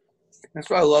good." That's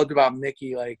what I loved about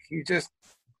Mickey. Like, if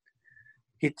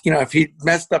he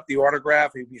messed up the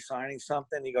autograph, he'd be signing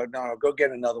something. He'd go, "No, go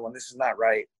get another one. This is not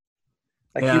right."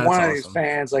 Like, he wanted his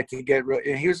fans to get real.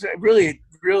 He was a really,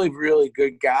 really, really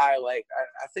good guy. Like,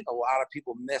 I think a lot of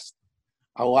people missed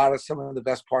a lot of some of the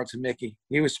best parts of Mickey.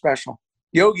 He was special.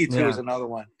 Yogi too is another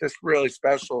one, just really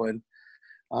special. And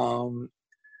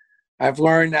I've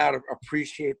learned now to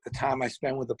appreciate the time I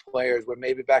spend with the players. Where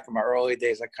maybe back in my early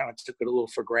days, I kind of took it a little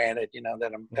for granted.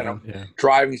 That I'm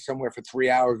driving somewhere for 3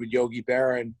 hours with Yogi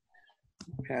Berra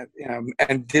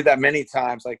and did that many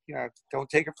times. Like, don't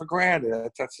take it for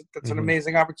granted. That's an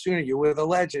amazing opportunity. You're with a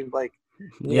legend. Like,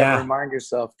 you gotta remind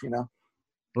yourself. A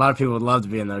lot of people would love to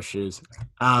be in those shoes.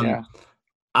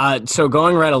 So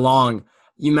going right along,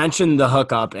 you mentioned the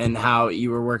hookup and how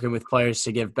you were working with players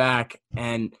to give back.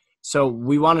 And so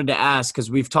we wanted to ask,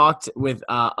 because we've talked with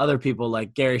other people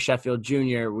like Gary Sheffield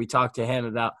Jr. We talked to him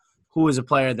about who was a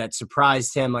player that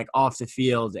surprised him, like off the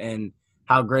field, and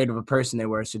how great of a person they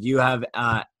were. So do you have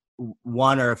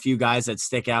one or a few guys that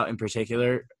stick out in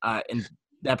particular and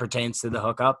that pertains to the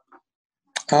hookup?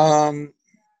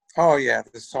 Oh yeah,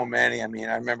 there's so many.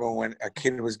 I remember when a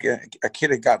kid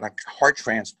had gotten a heart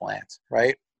transplant,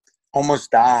 right?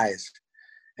 Almost dies.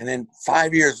 And then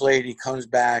 5 years later, he comes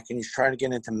back and he's trying to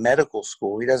get into medical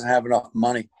school. He doesn't have enough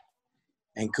money.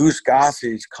 And Goose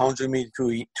Gossage comes with me to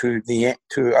a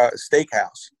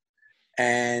steakhouse.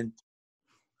 And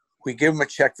we give him a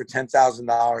check for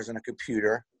 $10,000 and a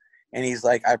computer. And he's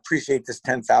like, "I appreciate this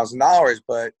 $10,000,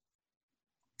 but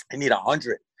I need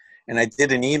 100. And I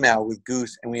did an email with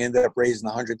Goose, and we ended up raising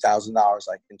 $100,000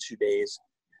 like in 2 days.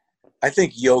 I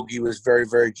think Yogi was very,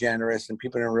 very generous, and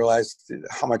people didn't realize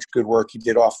how much good work he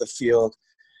did off the field.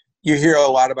 You hear a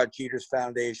lot about Jeter's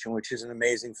Foundation, which is an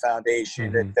amazing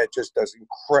foundation that just does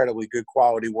incredibly good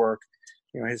quality work.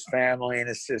 His family and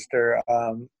his sister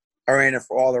are in it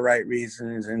for all the right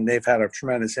reasons, and they've had a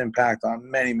tremendous impact on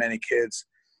many, many kids.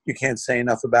 You can't say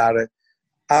enough about it.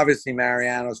 Obviously,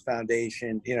 Mariano's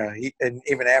foundation, and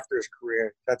even after his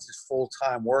career, that's his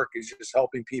full-time work, is just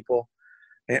helping people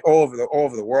all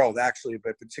over the world, actually,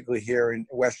 but particularly here in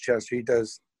Westchester. He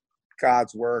does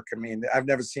God's work. I've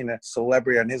never seen a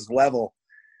celebrity on his level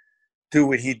do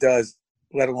what he does,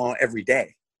 let alone every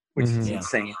day, which is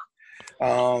insane.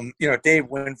 Dave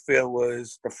Winfield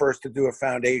was the first to do a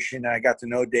foundation. I got to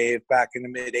know Dave back in the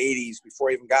mid-'80s before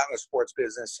he even got in the sports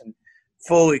business, and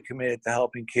fully committed to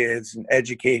helping kids and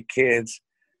educate kids.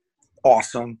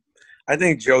 Awesome. I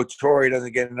think Joe Torre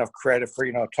doesn't get enough credit for,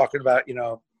 talking about,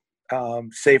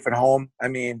 safe at home.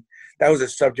 That was a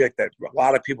subject that a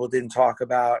lot of people didn't talk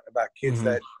about kids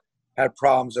that had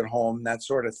problems at home, that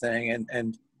sort of thing.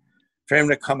 And for him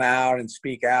to come out and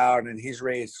speak out, and he's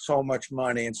raised so much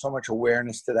money and so much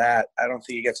awareness to that, I don't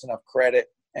think he gets enough credit.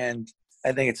 And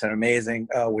I think it's an amazing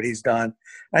what he's done.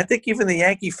 And I think even the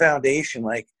Yankee Foundation,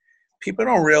 like, people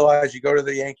don't realize, you go to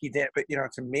the Yankee Dance, but,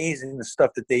 it's amazing the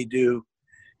stuff that they do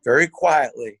very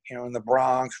quietly, in the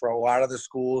Bronx for a lot of the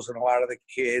schools and a lot of the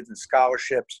kids and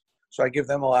scholarships. So I give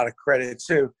them a lot of credit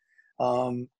too.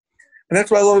 And that's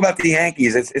what I love about the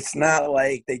Yankees. It's not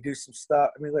like they do some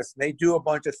stuff. Listen, they do a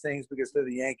bunch of things because they're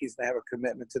the Yankees and they have a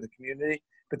commitment to the community,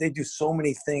 but they do so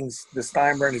many things. The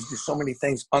Steinbrenners do so many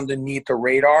things underneath the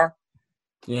radar,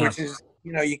 which is,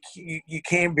 you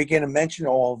can't begin to mention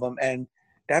all of them. And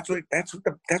that's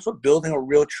what building a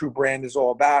real true brand is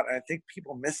all about. And I think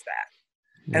people miss that.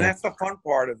 Yeah. And that's the fun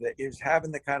part of it, is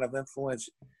having the kind of influence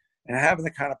and having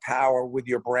the kind of power with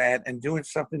your brand and doing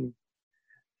something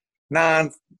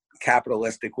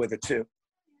non-capitalistic with it too.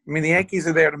 The Yankees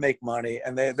are there to make money,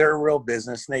 and they're a real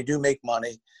business, and they do make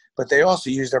money, but they also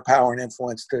use their power and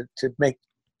influence to make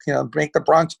the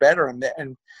Bronx better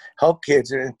and help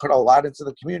kids and put a lot into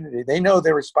the community. They know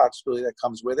their responsibility that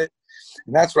comes with it.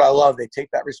 And that's what I love. They take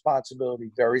that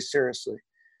responsibility very seriously.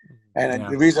 And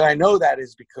the reason I know that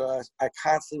is because I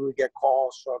constantly would get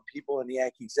calls from people in the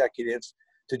Yankee executives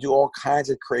to do all kinds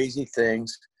of crazy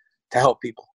things to help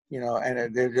people,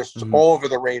 and they're just Mm-hmm. all over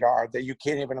the radar that you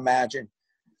can't even imagine.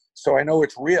 So I know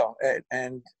it's real,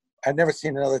 and I've never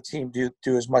seen another team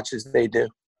do as much as they do.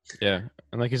 Yeah,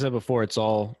 and like you said before, it's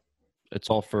all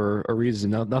for a reason.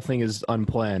 Nothing is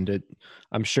unplanned.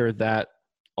 I'm sure that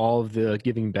all of the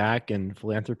giving back and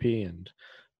philanthropy and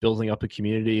building up a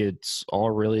community, it's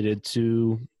all related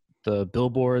to the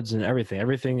billboards and everything.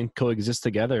 Everything coexists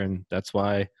together, and that's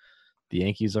why the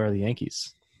Yankees are the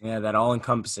Yankees. Yeah, that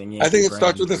all-encompassing. I think it Yankee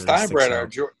starts with the brand really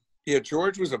sticks Steinbrenner. out.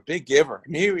 George was a big giver. I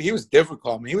mean, he was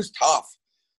difficult. I mean, he was tough,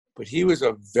 but he was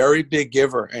a very big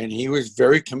giver, and he was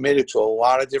very committed to a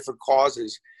lot of different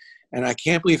causes. And I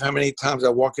can't believe how many times I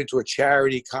walk into a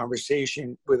charity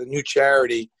conversation with a new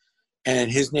charity,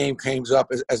 and his name comes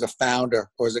up as a founder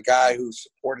or as a guy who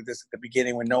supported this at the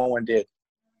beginning when no one did.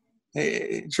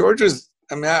 George was,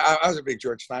 I mean, I was a big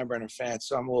George Steinbrenner fan,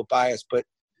 so I'm a little biased, but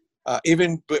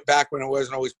even back when it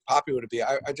wasn't always popular to be,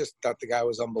 I just thought the guy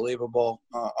was unbelievable,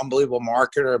 unbelievable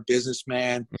marketer,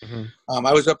 businessman. Mm-hmm.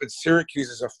 I was up at Syracuse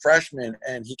as a freshman,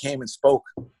 and he came and spoke.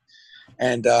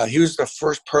 And he was the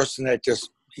first person that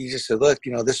he just said, look,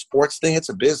 this sports thing, it's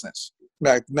a business.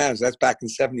 Man, that's back in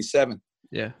 77.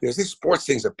 Yeah. Because this sports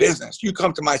thing's a business. You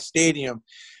come to my stadium,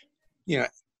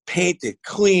 painted,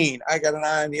 clean. I got an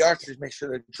eye on the ushers, make sure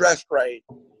they're dressed right.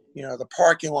 The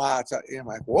parking lots. I'm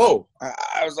like, whoa.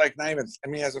 I was like,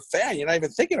 as a fan, you're not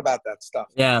even thinking about that stuff.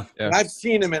 Yeah. And I've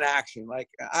seen him in action. Like,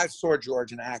 I saw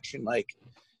George in action. Like,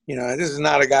 this is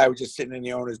not a guy who was just sitting in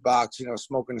the owner's box,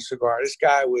 smoking a cigar. This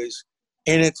guy was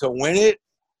in it to win it.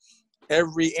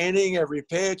 Every inning, every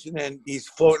pitch, and then he's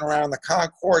floating around the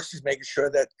concourse. He's making sure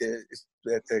that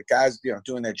the guys,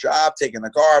 doing their job, taking the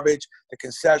garbage, the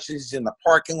concessions in the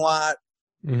parking lot.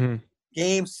 Mm-hmm.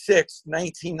 Game 6,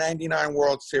 1999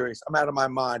 World Series. I'm out of my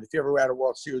mind. If you ever had a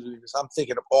World Series with me, I'm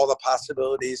thinking of all the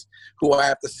possibilities, who I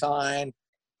have to sign.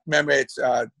 Remember, it's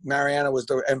Mariano was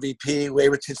the MVP.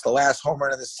 Labert hits the last home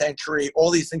run of the century.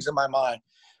 All these things in my mind.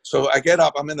 So I get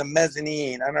up. I'm in the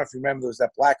mezzanine. I don't know if you remember, there was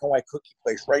that black and white cookie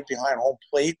place right behind home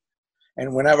plate.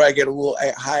 And whenever I get a little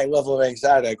high level of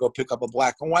anxiety, I go pick up a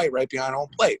black and white right behind home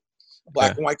plate, a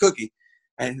black and white cookie.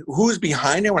 And who's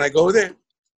behind it when I go there?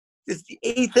 It's the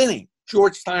 8th inning.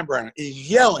 George Steinbrenner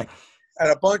is yelling at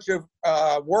a bunch of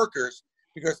workers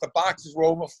because the boxes were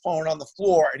overflowing on the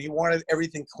floor, and he wanted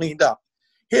everything cleaned up.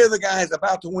 Here the guy is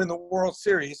about to win the World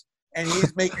Series, and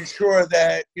he's making sure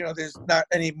that, there's not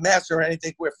any mess or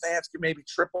anything where fans can maybe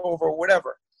trip over or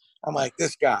whatever. I'm like,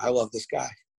 this guy, I love this guy.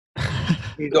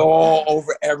 He's all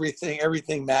over everything.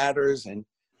 Everything matters. And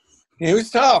he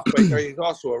was tough, but he's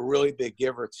also a really big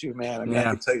giver too, man. I mean, I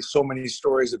can tell you so many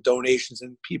stories of donations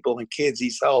and people and kids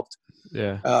he's helped.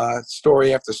 Yeah.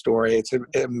 Story after story. It's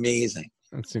amazing.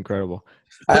 That's incredible.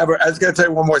 I was going to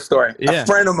tell you one more story. Yeah. A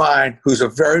friend of mine who's a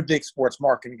very big sports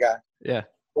marketing guy. Yeah.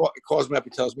 Well, he calls me up. He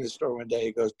tells me the story one day.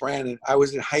 He goes, Brandon, I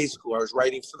was in high school. I was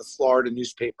writing for the Florida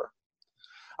newspaper.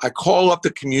 I call up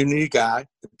the community guy,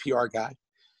 the PR guy,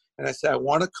 and I said, I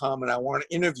want to come and I want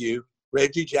to interview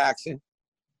Reggie Jackson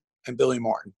and Billy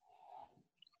Martin.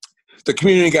 The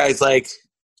community guy's like,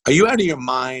 are you out of your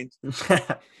mind?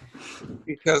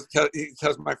 He tells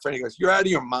my friend, he goes, you're out of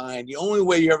your mind. The only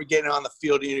way you're ever getting on the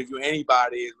field to interview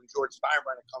anybody is when George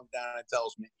Steinbrenner comes down and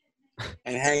tells me,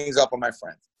 and hangs up on my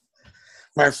friend.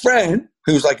 My friend,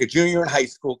 who's like a junior in high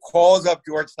school, calls up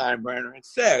George Steinbrenner and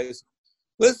says,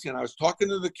 listen, I was talking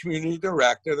to the community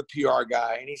director, the PR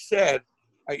guy, and he said,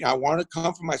 I want to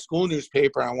come from my school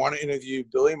newspaper and I want to interview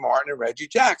Billy Martin and Reggie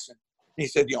Jackson. And he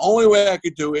said, the only way I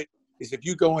could do it is if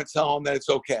you go and tell them that it's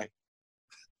okay.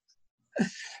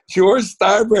 George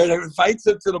Steinbrenner invites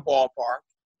him to the ballpark.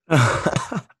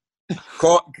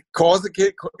 Calls the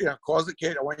kid,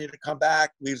 I want you to come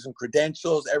back, leaves him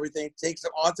credentials, everything, takes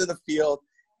him onto the field,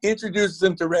 introduces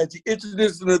him to Reggie,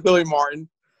 introduces him to Billy Martin,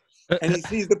 and he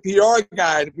sees the PR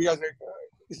guy. The PR guy,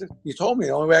 he said, you told me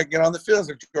the only way I can get on the field is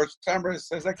if George Steinbrenner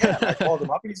says I can. I called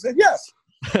him up and he said yes.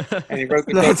 And he wrote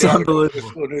the article in the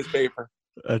school newspaper.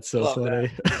 That's so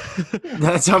funny.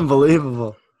 That's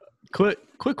unbelievable. Quick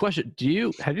question.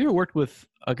 Have you ever worked with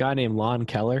a guy named Lon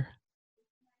Keller?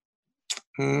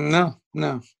 No.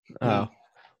 Oh,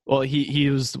 well, he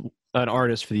was an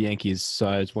artist for the Yankees, so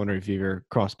I was wondering if you ever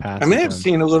crossed paths. I may have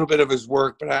seen a little bit of his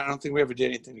work, but I don't think we ever did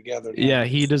anything together. Yeah,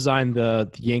 he designed the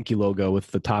Yankee logo with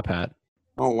the top hat.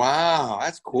 Oh, wow.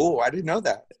 That's cool. I didn't know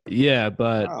that. Yeah,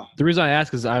 but the reason I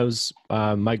ask is I was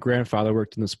my grandfather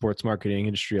worked in the sports marketing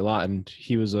industry a lot, and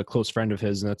he was a close friend of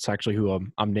his, and that's actually who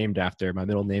I'm named after. My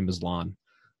middle name is Lon.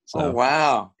 So, oh,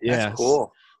 wow. That's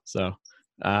cool. So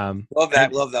love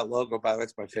that logo, by the way.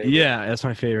 It's my favorite. Yeah, that's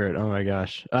my favorite. Oh my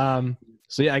gosh.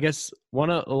 So yeah, I guess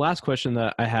the last question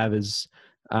that I have is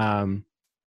more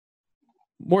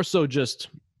so just,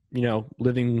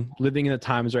 living in the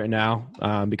times right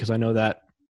now, because I know that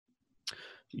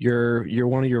you're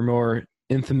one of your more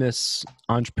infamous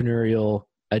entrepreneurial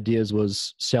ideas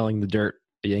was selling the dirt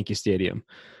at Yankee Stadium.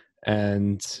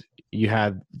 And you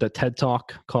had the TED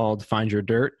Talk called Find Your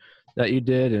Dirt that you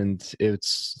did, and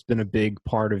it's been a big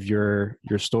part of your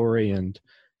story and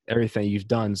everything you've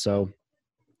done. So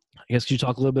I guess could you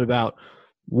talk a little bit about,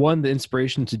 one, the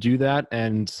inspiration to do that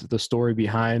and the story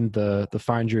behind the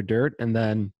Find Your Dirt, and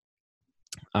then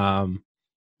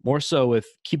more so with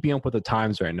keeping up with the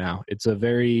times right now. It's a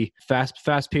very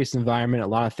fast-paced environment. A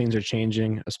lot of things are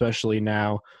changing, especially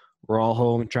now. We're all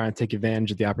home trying to take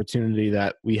advantage of the opportunity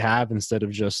that we have instead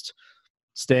of just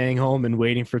staying home and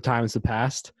waiting for times to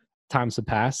pass.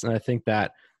 And I think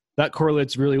that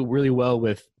correlates really, really well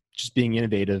with just being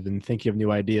innovative and thinking of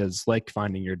new ideas like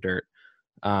Finding Your Dirt.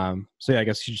 So yeah, I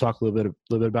guess could you talk a little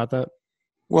bit about that?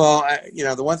 Well,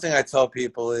 the one thing I tell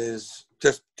people is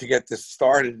just to get this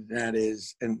started, and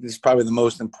this is probably the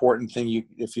most important thing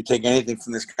if you take anything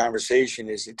from this conversation,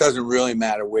 is it doesn't really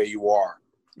matter where you are.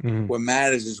 Mm-hmm. What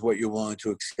matters is what you're willing to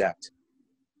accept.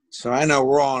 So I know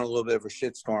we're all in a little bit of a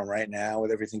shitstorm right now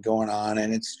with everything going on,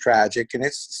 and it's tragic and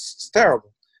it's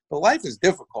terrible. But life is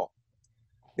difficult.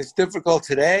 It's difficult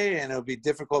today, and it'll be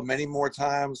difficult many more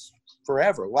times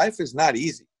forever. Life is not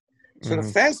easy. So the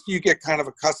faster you get kind of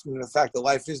accustomed to the fact that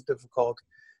life is difficult,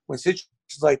 when situations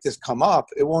like this come up,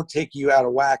 it won't take you out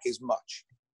of whack as much.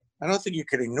 I don't think you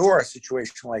could ignore a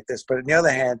situation like this. But on the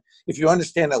other hand, if you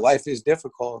understand that life is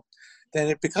difficult, then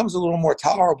it becomes a little more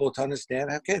tolerable to understand,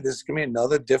 okay, this is going to be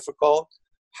another difficult,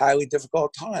 highly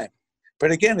difficult time. But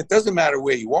again, it doesn't matter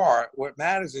where you are. What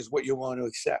matters is what you want to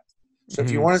accept. So if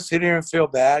you want to sit here and feel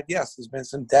bad, yes, there's been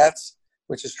some deaths,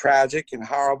 which is tragic and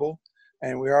horrible.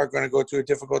 And we are going to go through a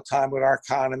difficult time with our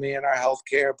economy and our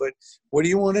healthcare. But what do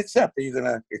you want to accept? Are you going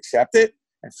to accept it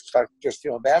and start just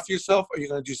feeling bad for yourself? Or are you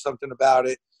going to do something about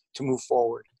it to move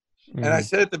forward? And I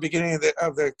said at the beginning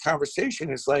of the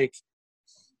conversation, it's like,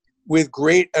 with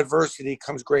great adversity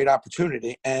comes great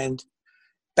opportunity. And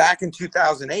back in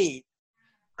 2008,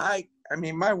 I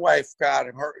mean, my wife got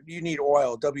her. You need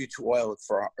oil, W2 oil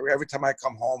for her. Every time I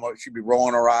come home, she'd be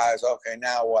rolling her eyes. Okay,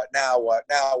 now what? Now what?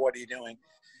 Now what are you doing?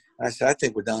 And I said, I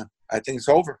think we're done. I think it's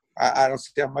over. I don't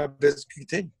see how my business can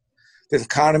continue. The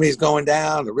economy is going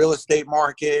down. The real estate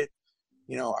market,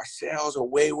 our sales are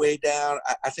way, way down.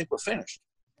 I think we're finished.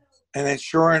 And then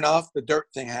sure enough, the dirt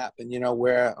thing happened,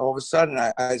 where all of a sudden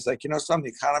I was like, something,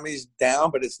 the economy's down,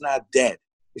 but it's not dead.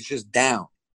 It's just down.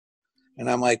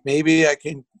 And I'm like, maybe I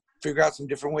can figure out some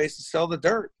different ways to sell the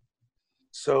dirt.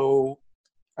 So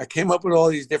I came up with all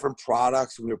these different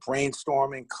products. We were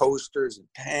brainstorming coasters and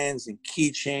pens and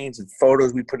keychains and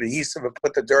photos. We put adhesive and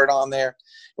put the dirt on there,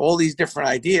 all these different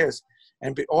ideas.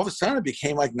 And all of a sudden it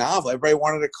became like novel. Everybody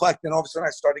wanted to collect. And all of a sudden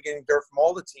I started getting dirt from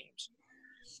all the teams.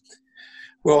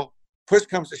 Well, push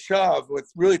comes to shove, what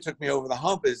really took me over the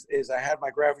hump is I had my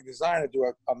graphic designer do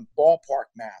a ballpark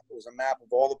map. It was a map of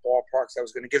all the ballparks I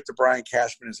was going to give to Brian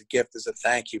Cashman as a gift, as a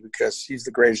thank you, because he's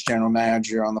the greatest general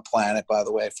manager on the planet, by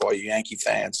the way, for all you Yankee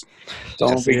fans.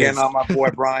 Don't be getting on my boy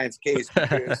Brian's case,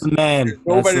 because there's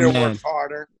nobody that works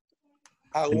harder.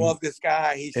 I love this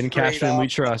guy. He's in Cashman we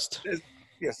trust.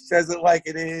 Says it like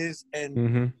it is,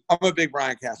 and I'm a big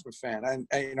Brian Cashman fan.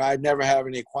 I never have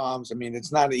any qualms. I mean,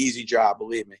 it's not an easy job,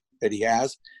 believe me, that he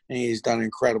has, and he's done an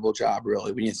incredible job,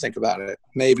 really, when you think about it.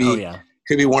 Maybe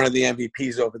could be one of the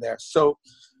MVPs over there. So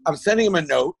I'm sending him a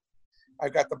note. I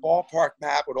got the ballpark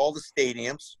map with all the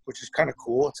stadiums, which is kind of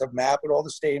cool. It's a map with all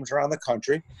the stadiums around the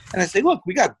country. And I say, look,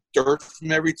 we got dirt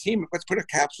from every team. Let's put a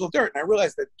capsule of dirt. And I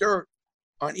realized that dirt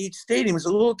on each stadium is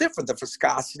a little different, the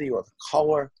viscosity or the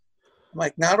color. I'm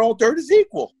like, not all dirt is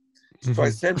equal. So I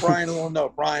sent Brian a little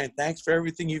note. Brian, thanks for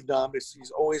everything you've done, because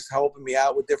he's always helping me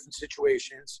out with different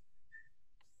situations.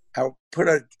 I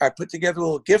put together a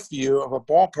little gift for you of a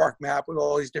ballpark map with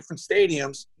all these different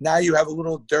stadiums. Now you have a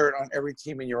little dirt on every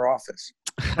team in your office.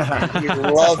 And he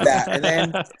loved that. And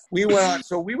then we went on.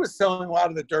 So we were selling a lot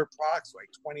of the dirt products, like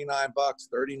 $29,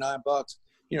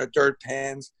 $39, dirt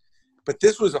pens. But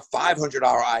this was a $500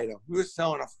 item. We were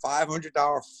selling a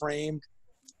 $500 framed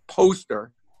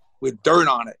poster with dirt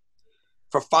on it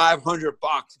for $500,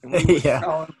 and we were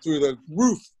selling through the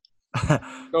roof.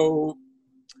 So,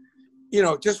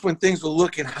 just when things were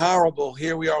looking horrible,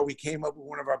 here we are. We came up with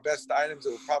one of our best items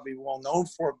that we're probably well known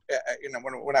for.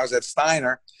 When I was at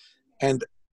Steiner, and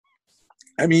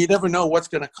I mean, you never know what's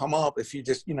going to come up if you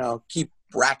just keep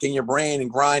racking your brain and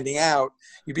grinding out.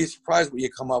 You'd be surprised what you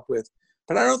come up with.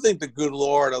 But I don't think the good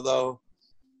Lord, although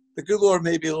the good Lord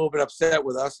may be a little bit upset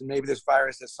with us, and maybe this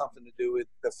virus has something to do with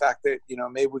the fact that,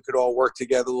 maybe we could all work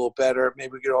together a little better.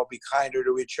 Maybe we could all be kinder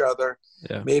to each other.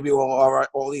 Yeah. Maybe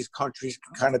all these countries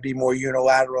can kind of be more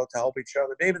unilateral to help each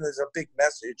other. Maybe there's a big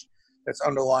message that's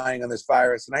underlying on this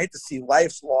virus. And I hate to see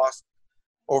lives lost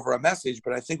over a message,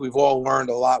 but I think we've all learned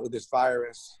a lot with this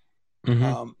virus.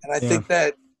 Mm-hmm. And I think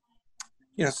that,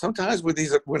 sometimes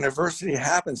when adversity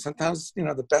happens, sometimes,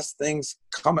 the best things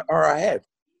are ahead.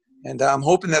 And I'm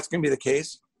hoping that's going to be the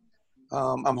case.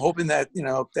 I'm hoping that,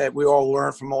 that we all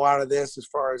learn from a lot of this as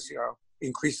far as,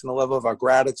 increasing the level of our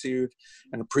gratitude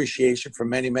and appreciation for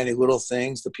many, many little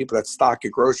things, the people that stock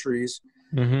your groceries,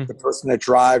 Mm-hmm. the person that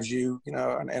drives you, in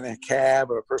a cab,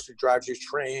 or the person who drives your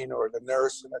train, or the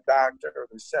nurse and the doctor or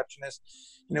the receptionist.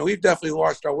 We've definitely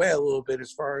lost our way a little bit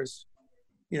as far as,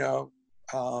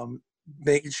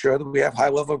 making sure that we have high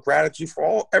level of gratitude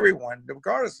for everyone,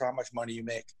 regardless of how much money you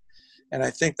make. And I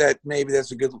think that maybe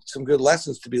there's some good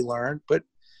lessons to be learned, but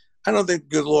I don't think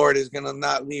the good Lord is going to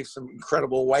not leave some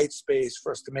incredible white space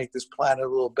for us to make this planet a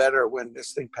little better when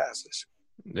this thing passes.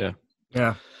 Yeah.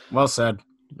 Yeah. Well said.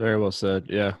 Very well said.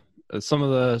 Yeah. Some of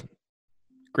the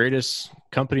greatest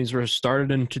companies were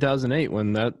started in 2008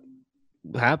 when that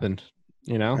happened.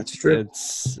 That's true.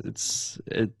 It's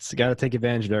got to take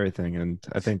advantage of everything, and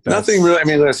I think that's, nothing really. I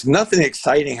mean, listen, nothing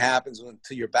exciting happens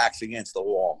until your back's against the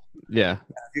wall. Yeah,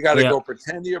 you got to go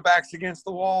pretend that your back's against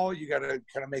the wall. You got to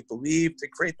kind of make believe to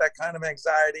create that kind of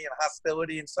anxiety and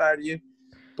hostility inside of you.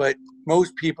 But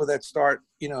most people that start,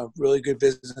 really good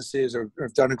businesses or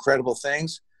have done incredible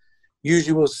things,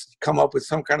 usually will come up with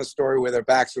some kind of story where their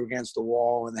backs are against the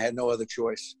wall and they had no other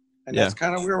choice. And that's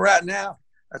kind of where we're at now.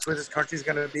 That's where this country's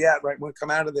going to be at, right? When we come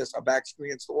out of this, our backs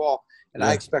against the wall. And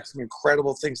I expect some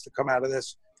incredible things to come out of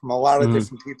this from a lot of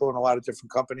different people and a lot of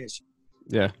different companies.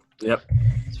 Yeah. Yep.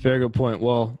 It's a very good point.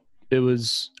 Well, it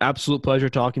was absolute pleasure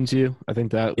talking to you. I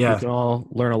think that we can all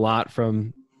learn a lot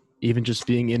from even just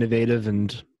being innovative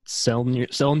and selling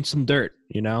some dirt,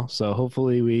 So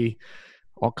hopefully we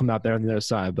all come out there on the other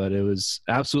side. But it was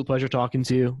absolute pleasure talking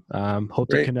to you. Hope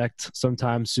to connect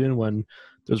sometime soon when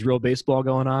there's real baseball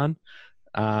going on.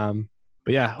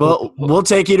 But yeah, we'll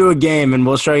take you to a game and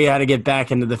we'll show you how to get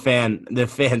back into the fan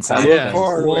side. Yeah,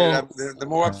 the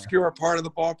more obscure part of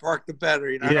the ballpark, the better.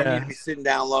 I don't need to be sitting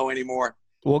down low anymore.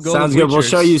 We'll go. Sounds good. We'll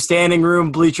show you standing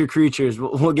room, bleacher creatures.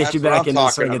 We'll get you back into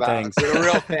the swing of things. That's where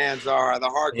the real fans are, the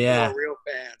hardcore real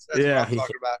fans. That's what I'm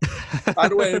talking about. By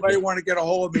the way, anybody want to get a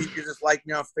hold of me, you can just like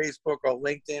me on Facebook or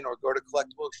LinkedIn or go to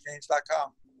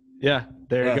collectibleexchange.com. Yeah,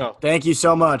 there you go. Thank you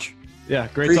so much. Yeah,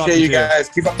 great. Appreciate you guys.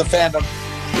 Keep up the fandom.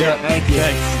 Yeah, thank you.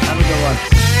 Thanks. Have a good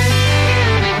one.